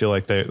feel. They feel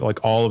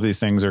like all of these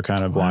things are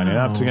kind of lining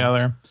up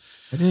together.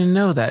 I didn't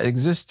know that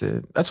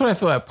existed. That's what I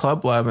feel at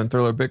Pub Lab and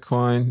Thriller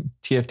Bitcoin,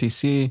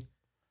 TFTC.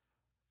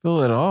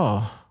 Feel it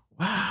all.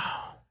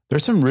 Wow.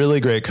 There's some really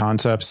great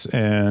concepts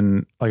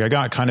in, like, I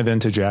got kind of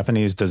into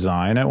Japanese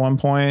design at one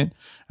point,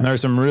 and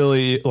there's some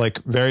really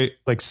like very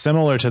like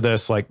similar to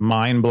this, like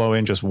mind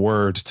blowing just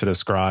words to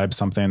describe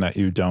something that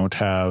you don't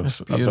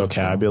have a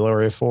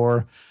vocabulary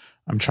for.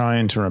 I'm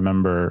trying to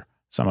remember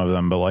some of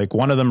them, but like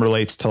one of them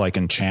relates to like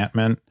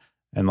enchantment.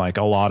 And like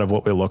a lot of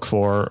what we look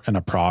for in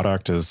a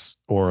product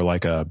or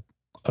like a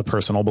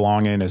personal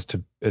belonging is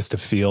to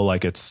feel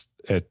like it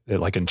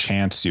like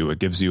enchants you. It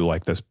gives you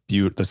like this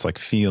this like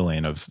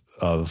feeling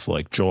of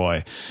like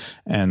joy.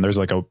 And there's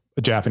like a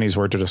Japanese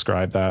word to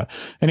describe that.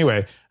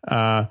 Anyway,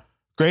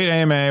 great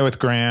AMA with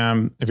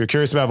Graham. If you're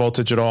curious about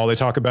Voltage at all, they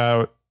talk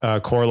about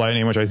Core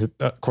Lightning,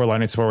 Core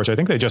Lightning support, which I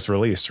think they just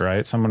released,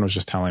 right? Someone was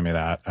just telling me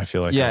that. I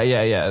feel like yeah.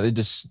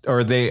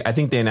 I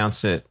think they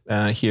announced it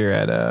here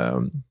at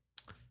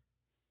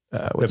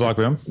Block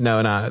Boom?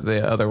 No, not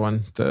the other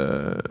one.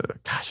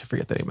 I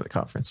forget the name of the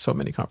conference. So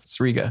many conferences.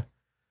 Riga.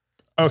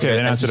 Okay, they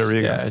announced it at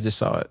Riga. Yeah, I just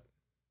saw it,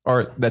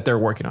 or that they're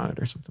working on it,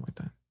 or something like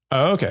that.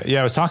 Oh, okay.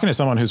 Yeah, I was talking to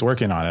someone who's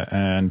working on it,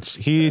 and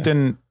he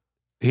didn't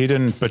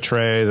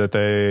betray that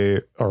they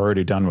are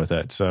already done with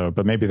it. So,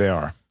 but maybe they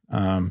are.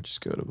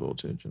 Just go to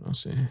Voltage and I'll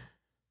see.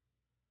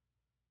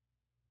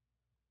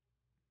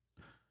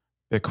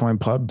 Bitcoin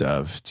Pub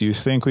Dev. Do you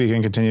think we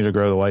can continue to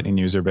grow the Lightning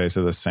user base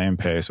at the same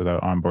pace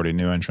without onboarding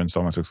new entrants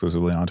almost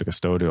exclusively onto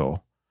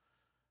custodial?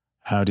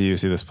 How do you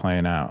see this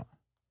playing out?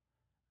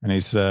 And he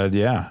said,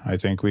 yeah, I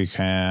think we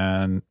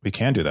can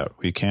do that.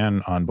 We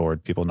can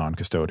onboard people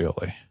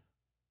non-custodially.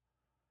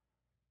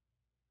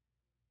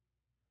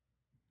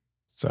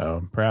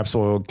 So perhaps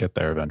we'll get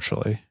there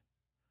eventually.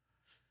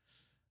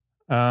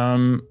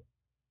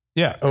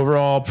 Yeah,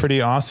 overall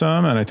pretty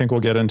awesome. And I think we'll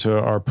get into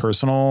our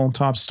personal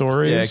top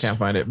stories. Yeah, I can't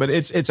find it, but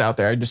it's out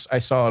there. I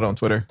saw it on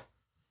Twitter.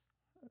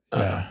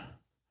 Yeah.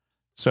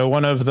 So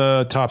one of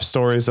the top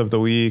stories of the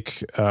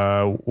week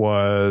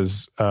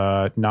was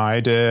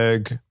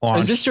NYDIG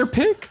launched. Is this your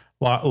pick?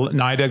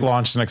 NYDIG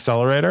launched an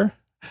accelerator.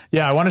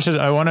 Yeah, I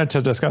wanted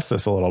to discuss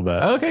this a little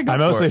bit. Okay, I'm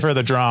mostly for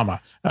the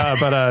drama,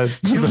 but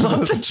you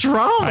love the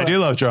drama. I do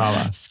love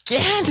drama.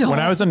 Scandal. When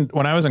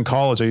I was in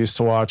college, I used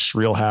to watch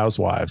Real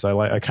Housewives.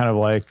 I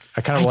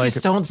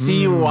just don't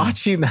see you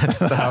watching that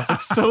stuff.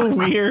 It's so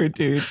weird,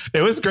 dude.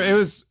 It was great.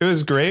 It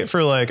was great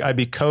for like I'd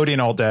be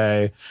coding all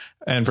day,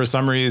 and for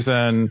some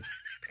reason,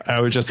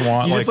 I would just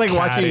want you just like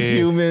watching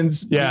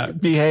humans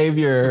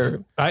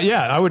behavior.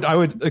 I would.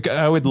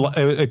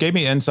 It gave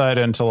me insight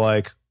into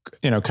like,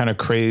 kind of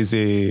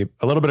crazy,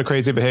 a little bit of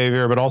crazy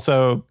behavior, but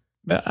also,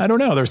 I don't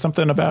know. There's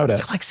something about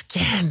it. Like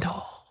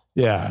Scandal.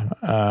 Yeah.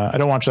 I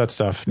don't watch that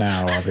stuff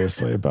now,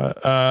 obviously,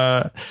 but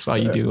that's all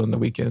you do on the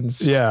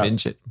weekends. Yeah.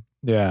 Binge it.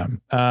 Yeah.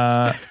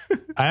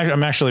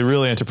 I'm actually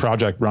really into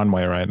Project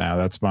Runway right now.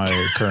 That's my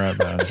current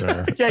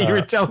venture. Yeah, you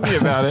were telling me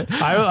about it.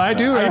 I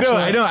do. I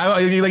know.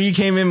 Like you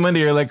came in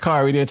Monday, you're like,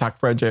 Car, we need to talk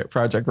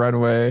Project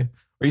Runway.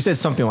 Or you said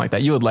something like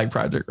that. You would like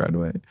Project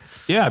Runway.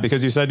 Yeah,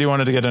 because you said you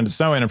wanted to get into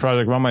sewing, and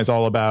Project Runway is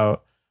all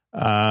about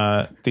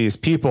these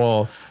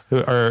people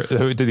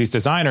these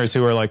designers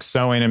who are like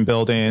sewing and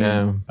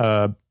building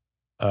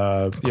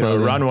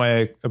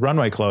runway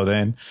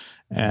clothing.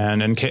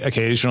 And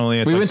occasionally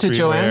it's we like went to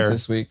Joann's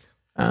this week.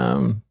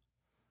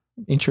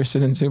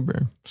 Interested in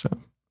Zuber. So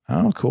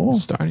cool.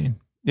 Starting.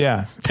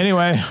 Yeah.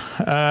 Anyway,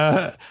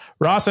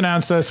 Ross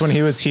announced this when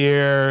he was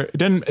here. He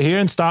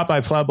didn't stop by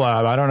Pleb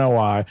Lab. I don't know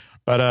why,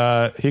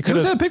 but he could. He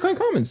was at Bitcoin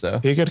Commons though.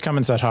 He could come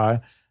and said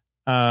hi.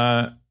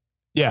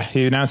 Yeah,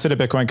 he announced it at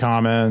Bitcoin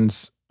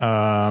Commons.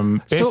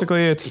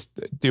 Basically,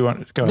 do you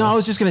want to go? No, I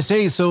was just gonna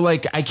say. So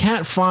like, I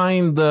can't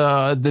find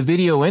the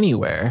video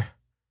anywhere.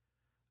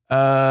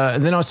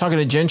 And then I was talking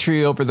to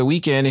Gentry over the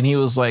weekend and he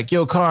was like,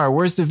 yo, Car,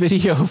 where's the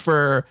video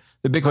for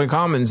the Bitcoin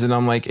Commons? And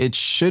I'm like, it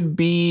should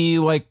be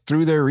like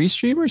through their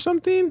restream or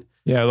something.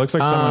 Yeah, it looks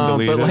like someone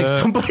deleted it. But like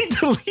somebody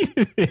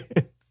deleted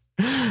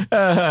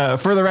it.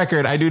 For the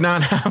record, I do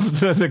not have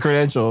the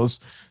credentials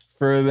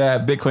for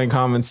that Bitcoin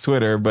Commons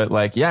Twitter, but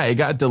like, yeah, it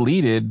got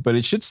deleted, but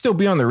it should still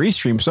be on the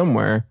restream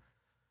somewhere.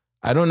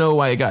 I don't know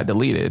why it got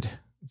deleted.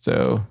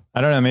 So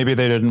I don't know. Maybe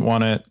they didn't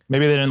want it.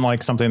 Maybe they didn't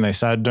like something they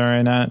said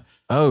during it.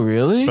 Oh,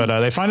 really? But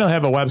they finally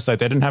have a website.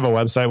 They didn't have a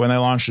website when they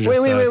launched it. Wait.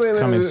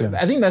 Soon.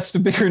 I think that's the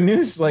bigger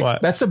news.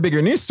 Like that's the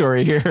bigger news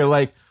story here.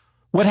 Like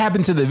what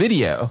happened to the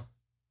video?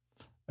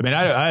 I mean,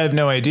 I have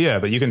no idea,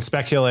 but you can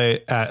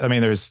speculate.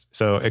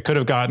 It could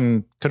have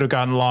gotten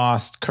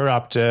lost,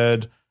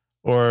 corrupted,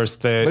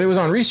 but it was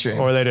on Restream,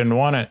 or they didn't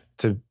want it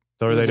to,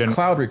 or they didn't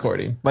cloud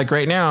recording. Like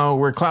right now,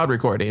 we're cloud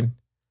recording.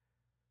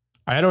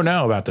 I don't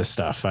know about this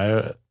stuff.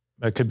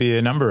 It could be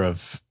a number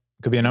of.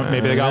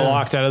 Maybe they got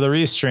locked out of the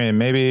Restream.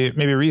 Maybe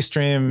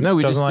Restream. No,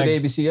 we just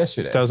did ABC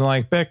yesterday. Doesn't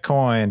like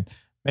Bitcoin.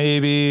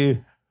 Maybe.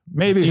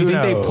 Do you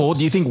think they pulled?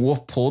 Do you think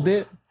Wolf pulled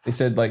it? They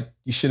said like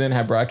you shouldn't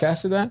have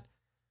broadcasted that.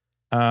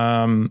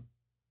 I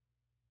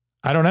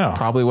don't know.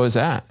 Probably was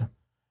that.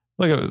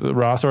 Look,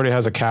 Ross already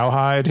has a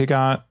cowhide he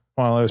got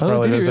while I was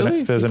probably visiting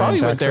in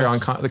Texas. Went there on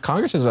the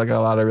Congress has like a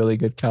lot of really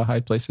good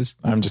cowhide places.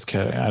 I'm just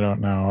kidding. I don't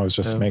know. I was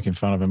just making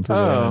fun of him for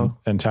being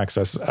in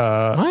Texas.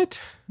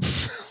 What?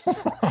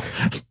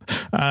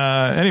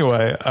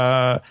 Anyway,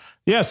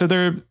 yeah.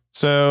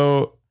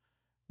 So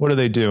what are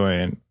they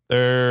doing?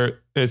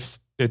 It's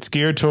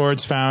geared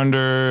towards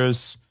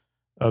founders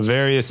of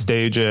various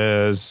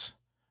stages,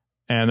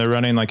 and they're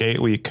running like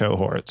 8-week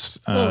cohorts.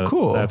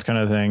 Cool. That's kind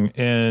of thing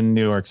in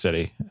New York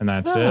City, and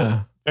that's it.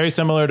 Very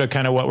similar to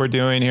kind of what we're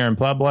doing here in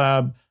Pleb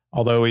Lab,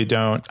 although I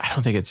don't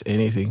think it's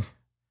anything.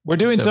 We're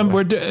doing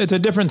it's a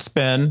different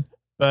spin,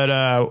 but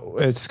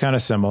it's kind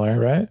of similar,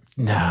 right?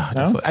 No?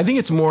 I think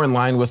it's more in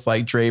line with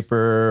like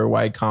Draper,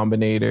 Y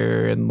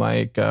Combinator, and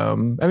like,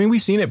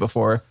 we've seen it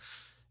before.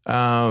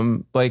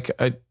 Go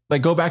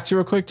back to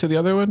real quick to the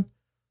other one.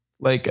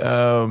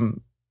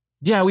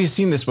 Yeah, we've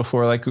seen this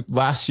before. Like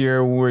last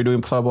year when we were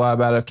doing Pleb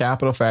Lab out of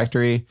Capital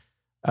Factory,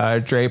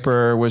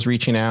 Draper was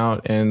reaching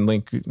out and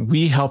like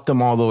we helped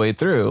them all the way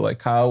through. Like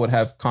Kyle would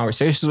have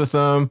conversations with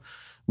them.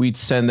 We'd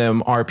send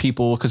them our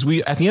people because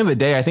at the end of the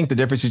day, I think the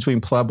difference between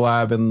Pleb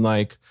Lab and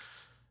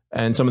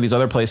some of these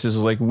other places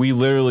is like we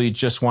literally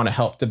just want to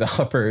help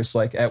developers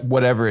like at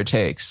whatever it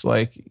takes.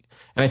 Like,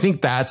 and I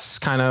think that's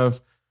kind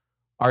of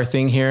our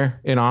thing here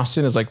in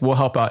Austin is like we'll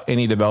help out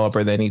any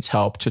developer that needs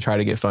help to try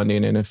to get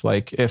funding. And if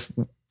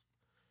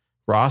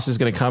Ross is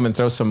going to come and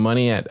throw some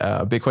money at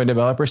Bitcoin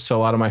developers to a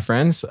lot of my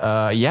friends,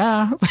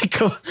 yeah,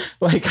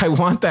 like I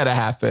want that to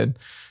happen.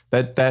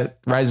 That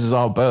rises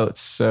all boats.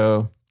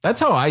 So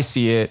that's how I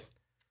see it.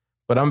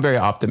 But I'm a very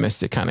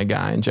optimistic kind of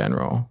guy in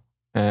general.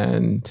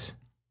 And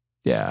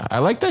yeah, I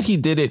like that he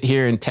did it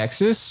here in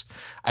Texas.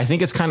 I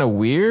think it's kind of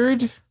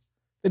weird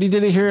that he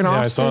did it here in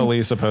Austin. I saw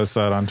Lisa post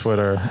that on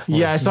Twitter.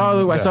 Yeah, I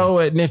saw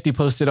what Nifty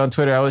posted on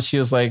Twitter. She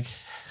was like,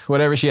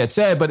 whatever she had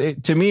said,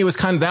 but to me, it was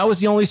that was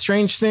the only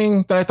strange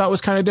thing that I thought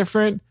was kind of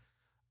different.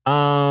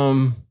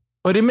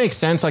 But it makes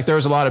sense. Like there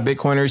was a lot of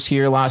Bitcoiners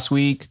here last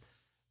week.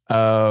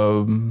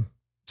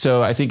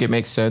 So I think it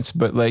makes sense,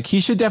 but like he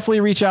should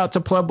definitely reach out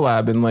to Pleb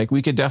Lab and like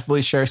we could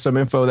definitely share some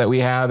info that we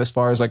have as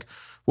far as like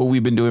what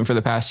we've been doing for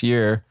the past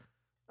year.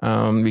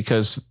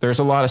 Because there's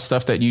a lot of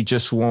stuff that you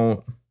just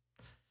won't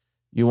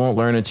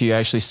learn until you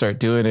actually start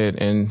doing it.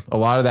 And a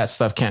lot of that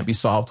stuff can't be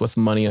solved with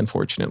money,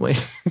 unfortunately,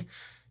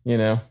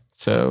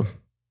 So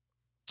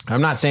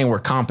I'm not saying we're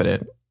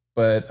competent,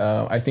 but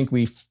I think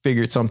we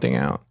figured something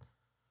out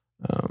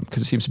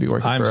because it seems to be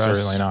working for us. I'm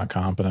certainly not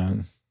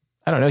competent.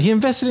 I don't know. He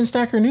invested in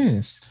Stacker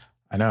News.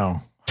 I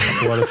know.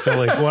 what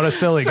a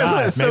silly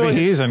guy. Maybe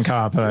he's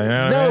incompetent. You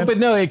know what I mean? But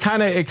no, it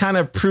kind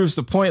of proves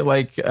the point.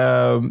 Like,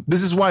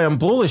 this is why I'm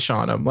bullish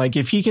on him. Like,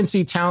 if he can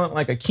see talent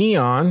like a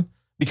Keon,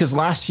 because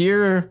last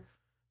year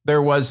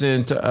there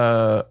wasn't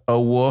a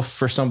wolf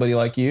for somebody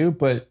like you,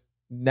 but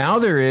now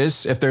there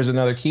is. If there's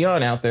another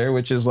Keon out there,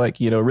 which is like,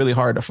 really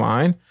hard to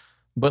find.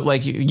 But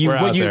like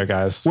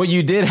guys. What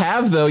you did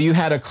have though, you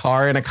had a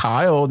Car and a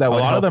Kyle that a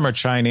lot of them are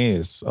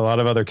Chinese. A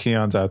lot of other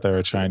Keons out there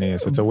are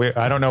Chinese. It's a weird.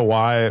 I don't know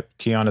why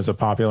Keon is a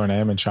popular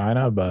name in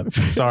China, but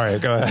sorry,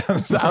 go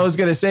ahead. So I was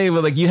gonna say,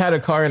 but like you had a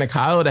Car and a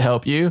Kyle to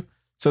help you,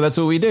 so that's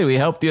what we did. We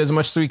helped you as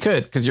much as we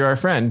could because you're our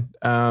friend.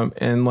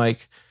 And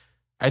like,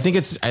 I think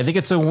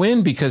it's a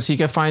win because he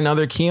could find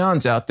other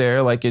Keons out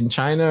there, like in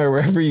China or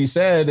wherever you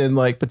said, and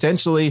like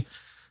potentially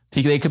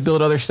they could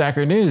build other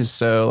Stacker News.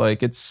 So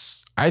like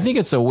I think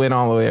it's a win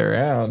all the way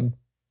around.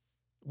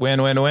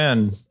 Win, win,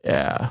 win.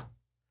 Yeah.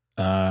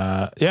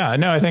 Yeah.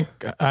 No, I think.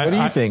 What do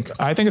you think?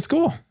 I think it's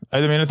cool.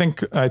 I mean,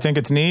 I think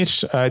it's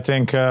niche. I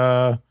think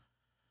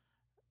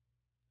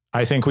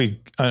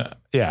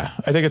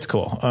it's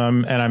cool.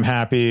 And I'm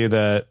happy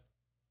that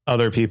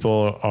other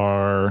people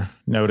are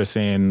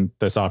noticing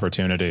this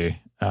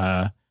opportunity.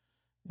 I'm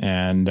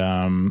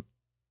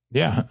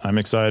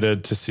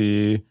excited to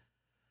see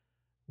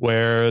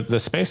where the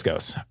space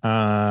goes.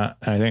 I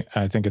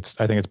think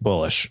it's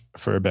bullish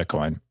for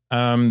Bitcoin.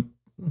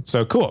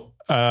 So cool.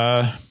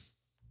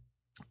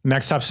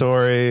 Next top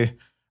story,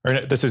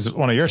 or this is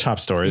one of your top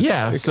stories.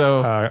 Yeah.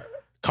 So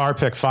car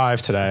pick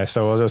 5 today.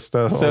 So we'll just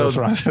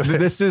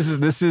this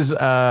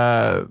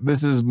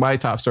is my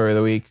top story of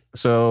the week.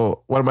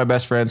 So one of my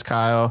best friends,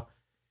 Kyle,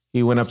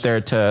 he went up there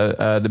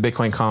to the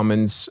Bitcoin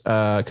Commons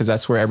because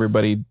that's where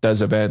everybody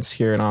does events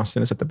here in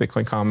Austin. It's at the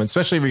Bitcoin Commons,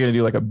 especially if you're going to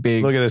do like a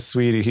big. Look at this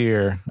sweetie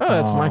here. Oh,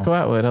 that's Michael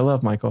Atwood. I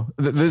love Michael.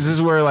 This is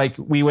where like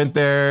we went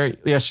there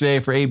yesterday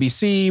for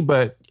ABC,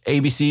 but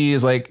ABC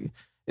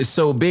is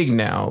so big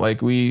now.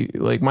 Like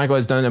Michael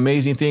has done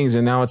amazing things,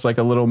 and now it's like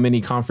a little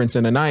mini conference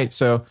in a night.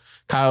 So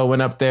Kyle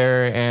went up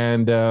there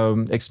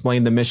and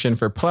explained the mission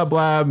for Pleb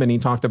Lab, and he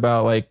talked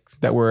about like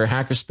that we're a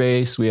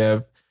hackerspace. We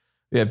have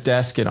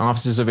desk and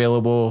offices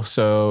available.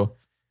 So,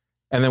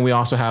 and then we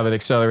also have an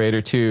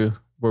accelerator too,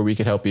 where we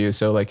could help you.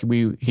 So like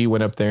he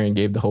went up there and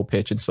gave the whole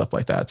pitch and stuff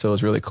like that. So it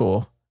was really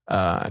cool.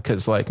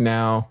 Cause like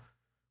now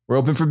we're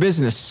open for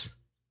business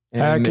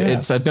and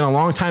it's been a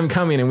long time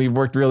coming and we've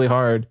worked really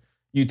hard.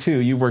 You too,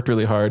 you've worked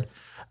really hard.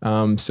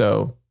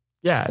 So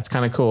yeah, it's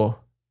kind of cool.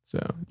 So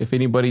if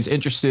anybody's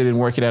interested in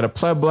working at a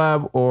Pleb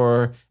Lab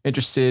or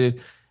interested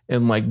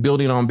in like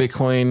building on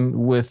Bitcoin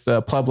with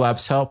Pleb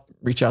Lab's help,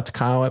 reach out to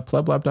Kyle at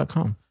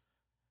pleblab.com.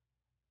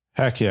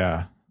 Heck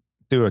yeah.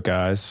 Do it,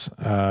 guys.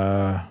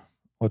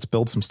 Let's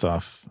build some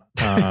stuff.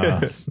 Yeah,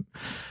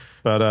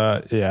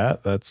 I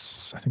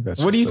think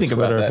that's what do you think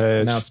about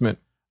that announcement?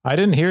 I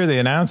didn't hear the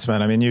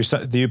announcement. I mean, you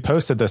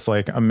posted this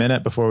like a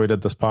minute before we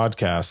did this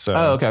podcast. So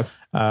okay.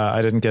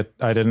 I didn't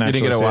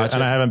actually get to watch it.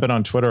 And I haven't been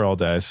on Twitter all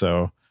day.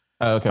 So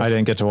okay. I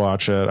didn't get to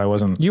watch it. I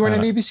wasn't. You weren't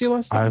at ABC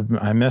last night?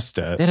 I missed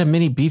it. They had a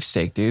mini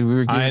beefsteak,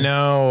 dude. I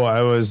know.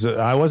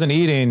 I wasn't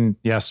eating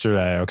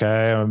yesterday.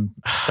 Okay. I'm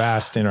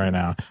fasting right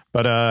now,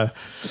 but,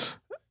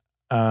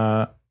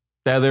 yeah,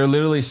 they're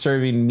literally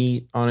serving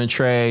meat on a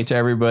tray to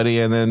everybody.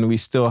 And then we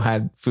still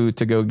had food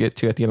to go get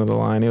to at the end of the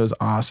line. It was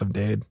awesome,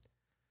 dude.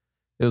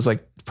 It was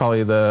like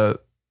probably the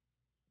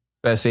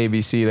best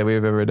ABC that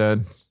we've ever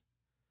done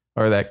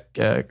or that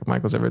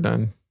Michael's ever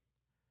done.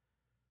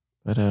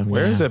 But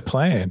where is it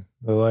playing?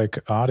 The like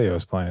audio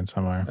is playing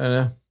somewhere. I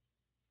know.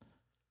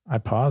 I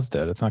paused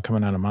it. It's not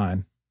coming out of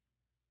mine.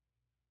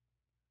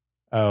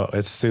 Oh,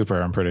 it's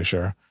super. I'm pretty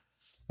sure.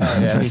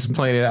 Yeah, he's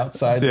playing it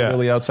outside,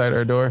 really outside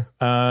our door.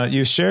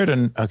 You shared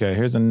okay,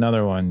 here's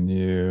another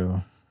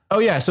one. Oh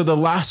yeah, so the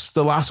last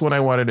one I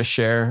wanted to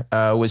share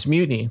was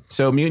Mutiny.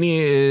 So Mutiny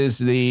is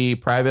the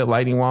private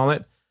Lightning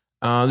wallet.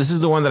 This is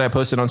the one that I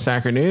posted on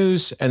Stacker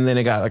News, and then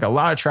it got like a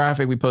lot of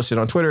traffic. We posted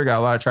on Twitter, got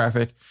a lot of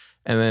traffic,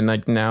 and then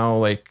like now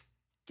like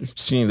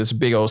seeing this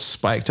big old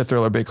spike to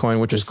Thriller Bitcoin,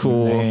 which is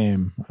cool.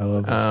 Name. I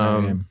love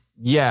this name.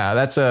 Yeah,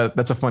 that's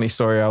a funny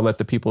story. I'll let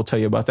the people tell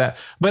you about that.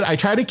 But I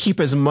try to keep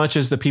as much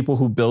as the people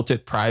who built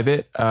it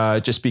private,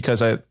 just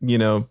because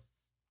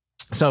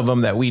some of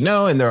them that we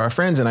know and they're our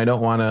friends, and I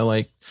don't want to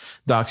like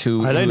dox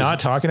who. Are they not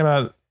talking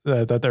about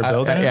that they're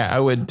building? I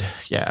would.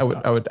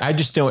 I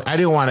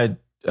didn't want to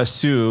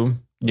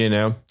assume,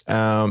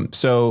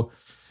 So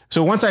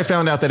once I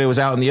found out that it was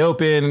out in the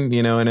open,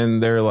 and then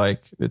they're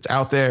like, it's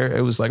out there.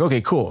 It was like,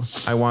 okay, cool.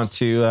 I want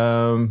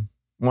to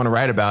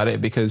write about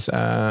it because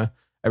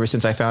ever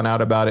since I found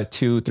out about it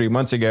 2-3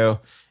 months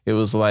ago, it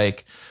was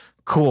like,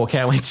 cool.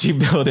 Can't wait to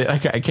build it.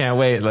 I can't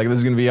wait. Like, this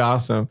is going to be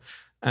awesome.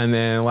 And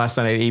then last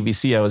night at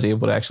ABC, I was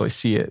able to actually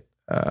see it.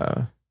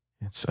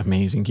 It's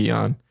amazing,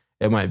 Keon.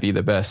 It might be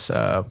the best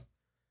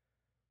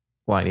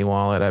Lightning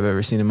wallet I've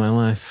ever seen in my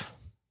life.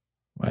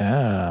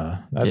 Wow.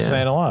 That's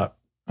saying a lot.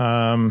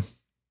 Yeah.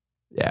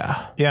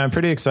 Yeah, I'm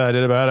pretty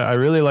excited about it. I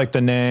really like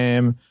the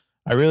name.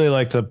 I really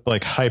like the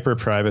hyper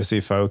privacy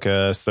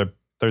focus.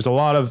 There's a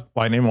lot of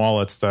Lightning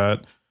wallets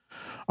that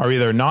are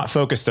either not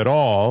focused at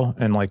all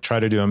and like try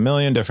to do a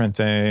million different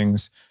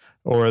things,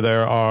 or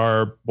there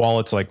are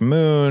wallets like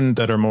Moon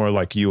that are more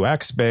like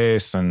UX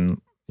based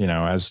and, you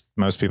know, as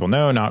most people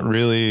know, not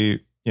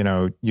really, you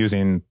know,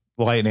 using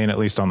Lightning, at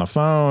least on the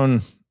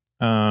phone.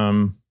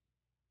 But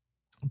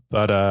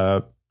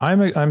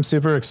I'm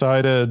super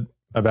excited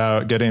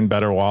about getting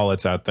better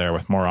wallets out there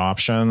with more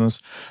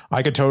options.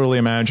 I could totally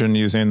imagine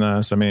using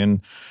this. I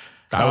mean,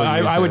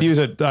 I would use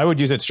it. I would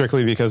use it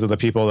strictly because of the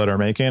people that are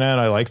making it.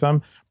 I like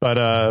them, but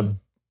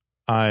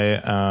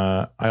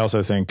I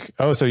also think,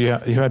 so you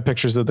had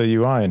pictures of the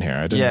UI in here.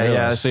 I didn't realize.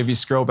 Yeah. So if you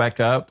scroll back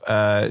up,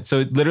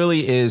 so it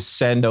literally is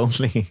send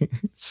only.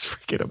 It's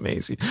freaking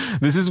amazing.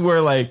 This is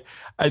where like,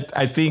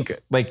 I think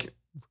like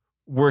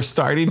we're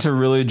starting to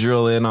really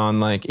drill in on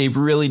like, it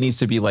really needs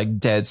to be like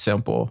dead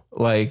simple.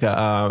 Like,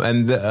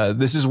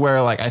 this is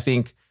where like, I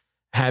think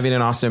having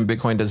an Austin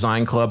Bitcoin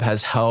Design Club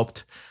has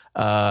helped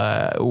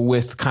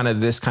with kind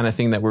of this kind of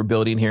thing that we're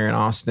building here in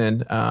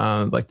Austin,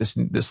 like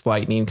this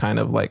Lightning kind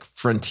of like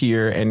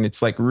frontier. And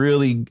it's like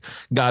really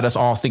got us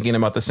all thinking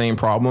about the same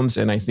problems.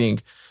 And I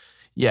think,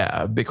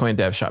 Bitcoin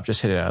Dev Shop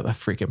just hit it out of the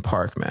freaking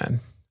park, man,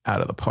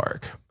 out of the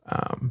park.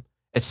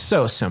 It's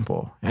so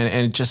simple and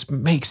it just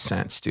makes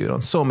sense, dude,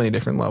 on so many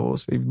different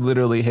levels. They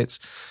literally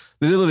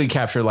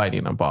capture Lightning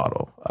in a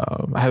bottle.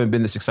 I haven't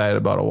been this excited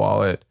about a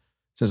wallet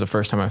since the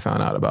first time I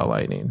found out about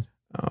Lightning.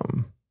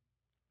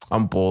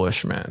 I'm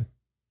bullish, man.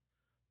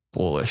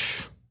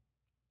 Bullish.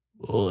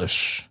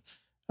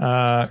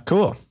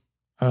 Cool.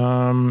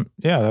 I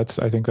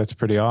think that's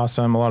pretty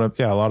awesome. A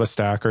lot of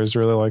stackers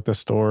really like the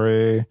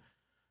story.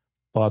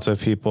 Lots of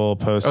people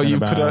posting. Oh, you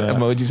put out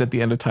emojis at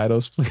the end of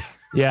titles, please.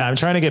 Yeah, I'm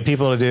trying to get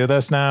people to do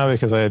this now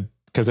because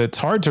it's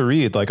hard to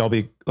read. Like I'll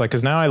be like,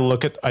 because now I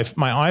look at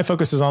my eye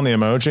focuses on the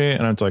emoji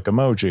and it's like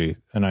emoji,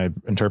 and I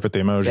interpret the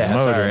emoji,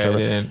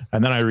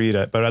 and then I read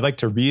it. But I'd like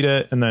to read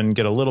it and then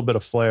get a little bit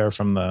of flair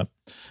from the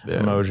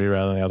emoji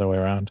rather than the other way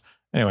around.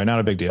 Anyway, not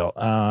a big deal.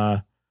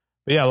 But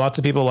yeah, lots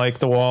of people like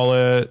the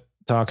wallet,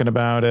 talking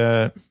about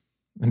it,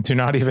 and do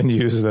not even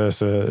use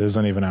this.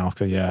 Isn't even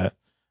alpha yet.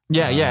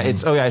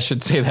 It's I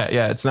should say that.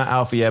 Yeah, it's not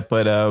alpha yet,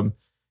 but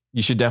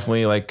you should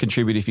definitely like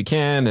contribute if you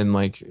can and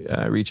like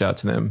reach out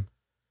to them.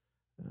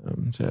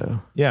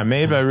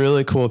 Made by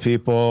really cool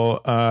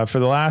people. For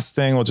the last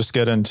thing, we'll just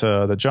get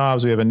into the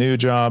jobs. We have a new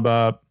job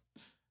up.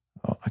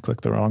 Oh, I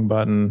clicked the wrong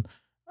button.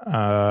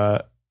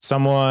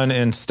 Someone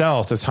in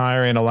Stealth is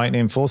hiring a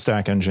Lightning full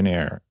stack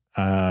engineer.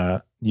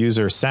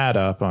 User sat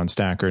up on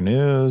Stacker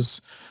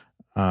News.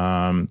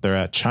 They're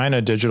at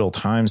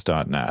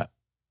ChinaDigitalTimes.net.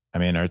 I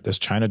mean, is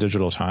China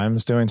Digital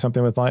Times doing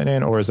something with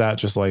Lightning, or is that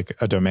just like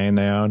a domain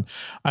they own?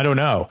 I don't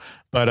know,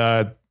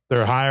 but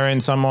they're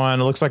hiring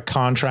someone. It looks like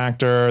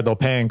contractor. They'll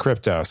pay in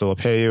crypto, so they'll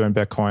pay you in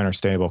Bitcoin or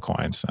stable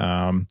coins.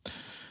 I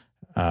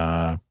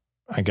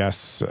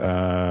guess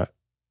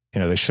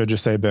they should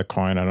just say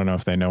Bitcoin. I don't know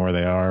if they know where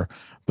they are,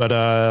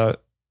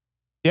 but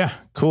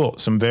cool.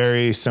 Some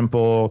very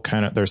simple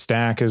kind of. Their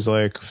stack is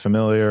like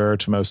familiar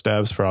to most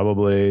devs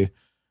probably.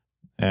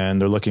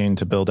 And they're looking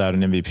to build out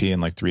an MVP in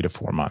like 3 to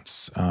 4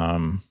 months.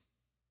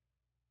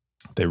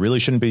 They really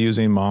shouldn't be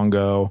using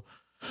Mongo,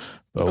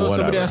 but whatever.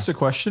 Somebody asked a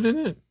question in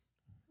it?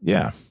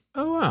 Yeah.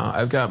 Oh, wow.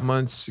 I've got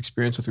months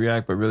experience with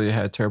React, but really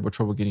had terrible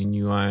trouble getting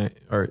UI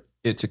or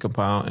it to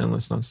compile and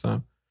list on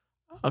stuff.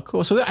 Oh,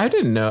 cool. So I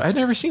didn't know. I'd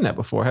never seen that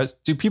before.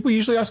 Do people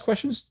usually ask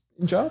questions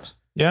in jobs?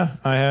 Yeah,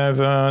 I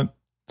have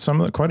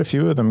quite a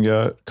few of them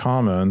got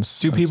comments.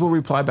 Do people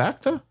reply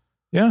back though?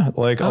 Yeah,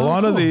 like a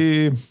lot of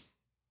the...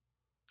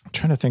 I'm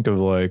trying to think of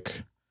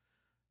like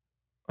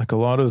a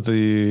lot of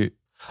the.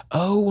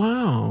 Oh,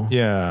 wow.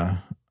 Yeah.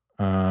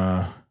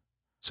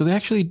 So they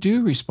actually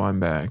do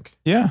respond back.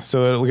 Yeah.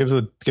 So it gives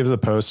the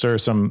poster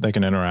they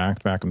can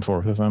interact back and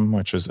forth with them,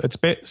 which is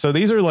so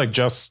these are like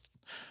just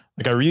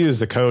like I reuse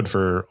the code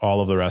for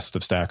all of the rest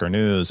of Stacker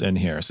News in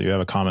here. So you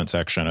have a comment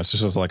section. It's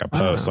just like a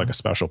post, like a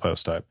special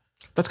post type.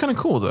 That's kind of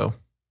cool though.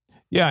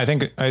 Yeah, I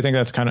think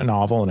that's kind of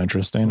novel and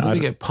interesting. Let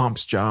me get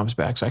Pomp's jobs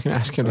back so I can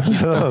ask him to keep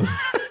them.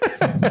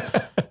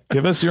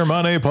 Give us your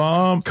money,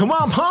 Pomp. Come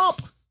on,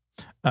 Pomp.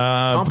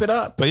 Pump it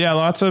up. But yeah,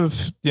 lots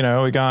of,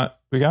 we got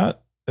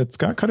it's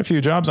got quite a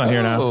few jobs on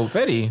here now. Oh,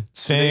 Fetty.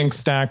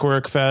 Sphinx,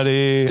 Stackwork,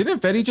 Fetty. Didn't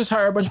Fetty just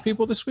hire a bunch of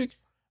people this week?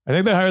 I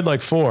think they hired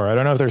like 4. I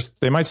don't know if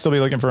they might still be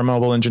looking for a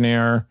mobile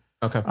engineer.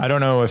 Okay. I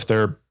don't know if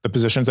the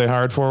positions they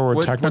hired for were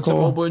technical. What's a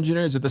mobile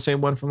engineer? Is it the same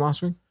one from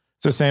last week?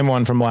 It's the same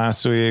one from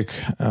last week.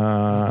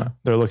 They're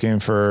looking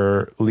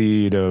for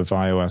lead of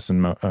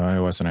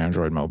iOS and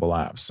Android mobile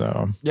apps.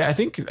 So yeah, I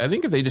think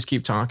if they just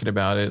keep talking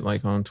about it,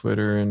 like on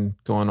Twitter and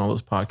go on all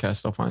those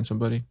podcasts, they'll find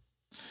somebody.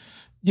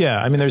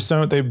 Yeah, I mean,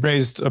 they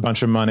raised a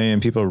bunch of money,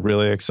 and people are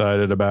really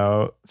excited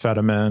about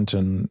Fediment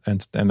and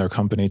their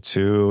company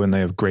too, and they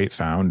have great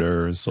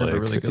founders. They have a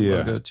really good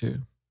logo too,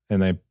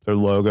 and their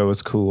logo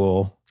is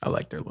cool. I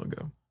like their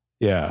logo.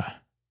 Yeah,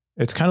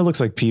 it kind of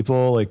looks like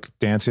people like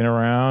dancing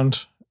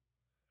around.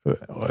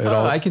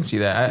 I can see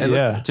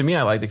that. To me,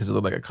 I like it because it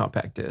looked like a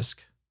compact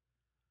disc.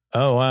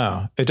 Oh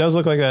wow, it does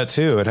look like that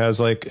too.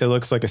 It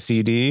looks like a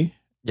CD.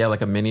 Yeah,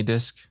 like a mini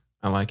disc.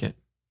 I like it.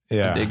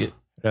 Yeah. I dig it.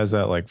 It has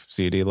that like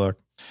CD look.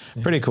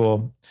 Yeah. Pretty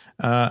cool.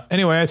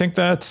 Anyway, I think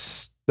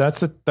that's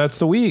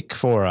the week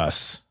for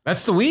us.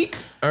 That's the week.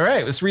 All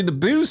right, let's read the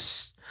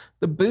boost.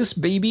 The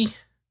boost, baby.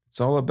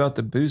 It's all about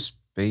the boost,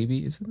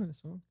 baby. Isn't that a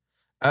song?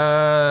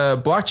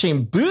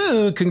 Blockchain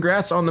Boo.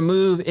 Congrats on the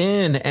move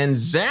in. And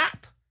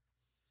Zap.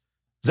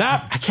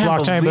 Zap. I can't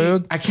Blockchain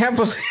believe. Boog. I can't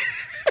believe.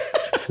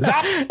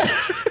 Zap.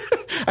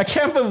 I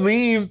can't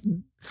believe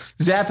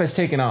Zap has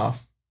taken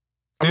off.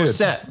 I'm Dude,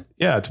 upset.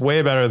 Yeah, it's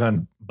way better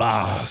than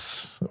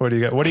Boss. What do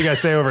you guys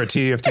say over at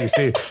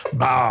TFTC?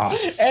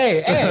 Boss.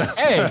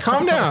 Hey,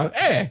 calm down.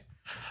 Hey,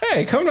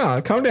 calm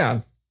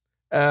down.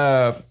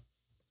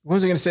 What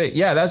was I going to say?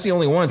 Yeah, that's the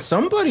only one.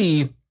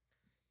 Somebody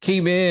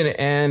came in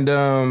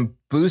and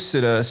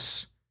boosted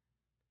us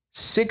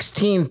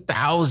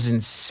 16,000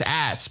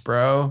 sats,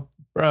 bro.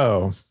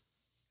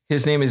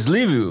 His name is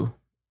Livu.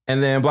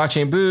 And then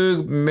Blockchain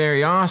Boog,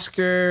 Mary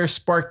Oscar,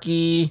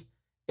 Sparky,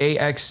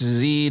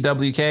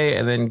 AXZWK,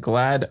 and then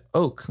Glad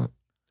Oak.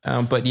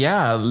 But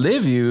yeah,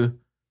 Livu,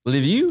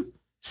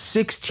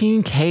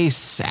 16K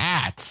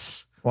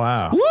sats.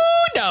 Wow. Woo,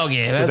 doggy.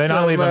 Did they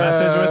not leave a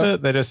message with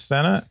it? They just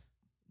sent it?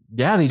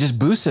 Yeah, they just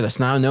boosted us.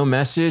 Now, no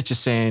message,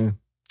 just saying,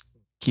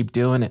 keep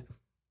doing it.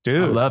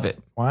 Dude. I love it.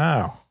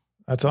 Wow.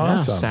 That's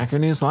awesome. Yeah, Stacker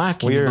News Live.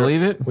 Can you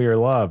believe it? We are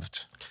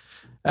loved.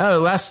 Oh,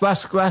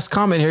 last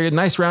comment here.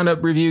 Nice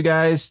roundup review,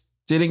 guys.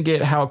 Didn't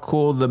get how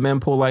cool the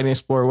mempool Lightning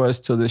Explorer was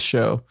till this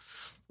show.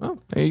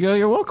 Well, there you go.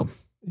 You're welcome.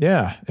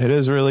 Yeah, it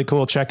is really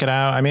cool. Check it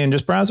out. I mean,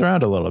 just browse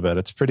around a little bit.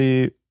 It's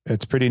pretty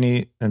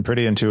neat and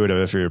pretty intuitive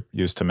if you're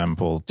used to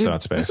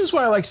mempool.space. This is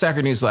why I like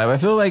Stacker News Live. I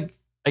feel like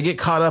I get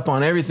caught up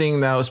on everything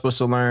that I was supposed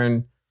to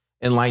learn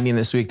in Lightning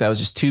this week that I was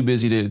just too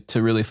busy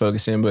to really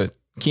focus in. But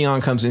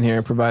Keon comes in here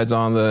and provides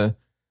all the,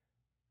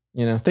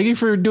 thank you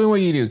for doing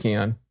what you do,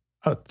 Keon.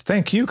 Oh,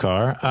 thank you,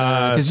 Car.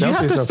 Because you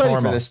have to study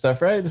for this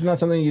stuff, right? It's not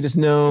something you just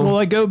know. Well,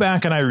 I go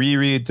back and I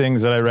reread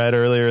things that I read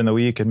earlier in the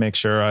week and make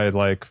sure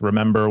I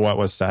remember what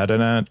was said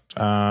in it.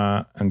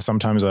 And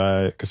sometimes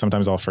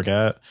I'll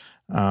forget.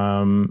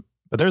 But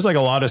there's a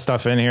lot of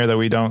stuff in here that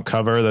we don't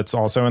cover that's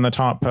also in the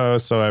top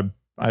post. So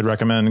I'd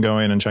recommend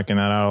going and checking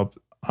that out.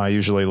 I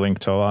usually link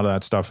to a lot of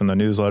that stuff in the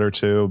newsletter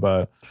too.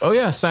 But oh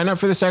yeah, sign up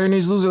for the Saturday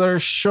News newsletter.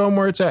 Show them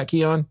where it's at,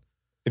 Keon.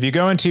 If you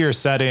go into your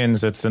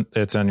settings, it's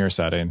in your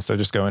settings. So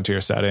just go into your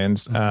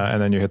settings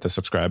and then you hit the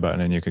subscribe button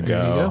and you can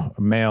go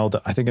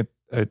mailed. I think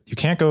you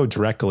can't go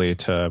directly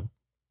to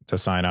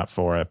sign up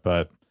for it,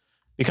 but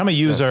become a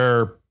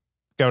user,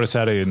 go to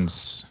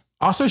settings.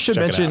 Also should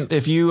mention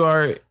if you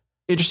are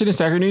interested in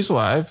Stacker News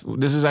Live,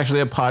 this is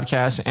actually a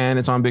podcast and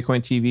it's on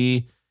Bitcoin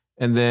TV.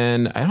 And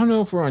then I don't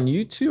know if we're on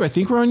YouTube. I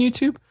think we're on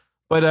YouTube.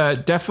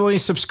 But definitely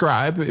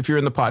subscribe if you're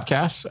in the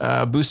podcast.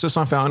 Boost us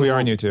on Found. We are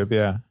on YouTube,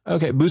 yeah.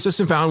 Okay, boost us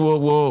on Found.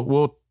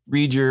 We'll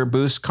read your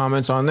boost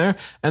comments on there,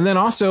 and then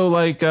also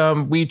I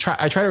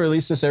try to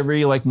release this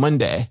every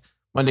Monday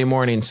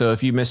morning. So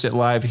if you miss it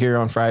live here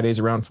on Fridays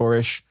around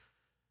 4ish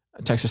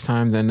Texas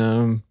time,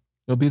 then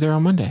you'll be there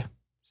on Monday.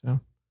 So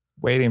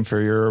waiting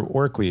for your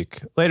work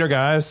week. Later,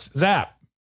 guys. Zap.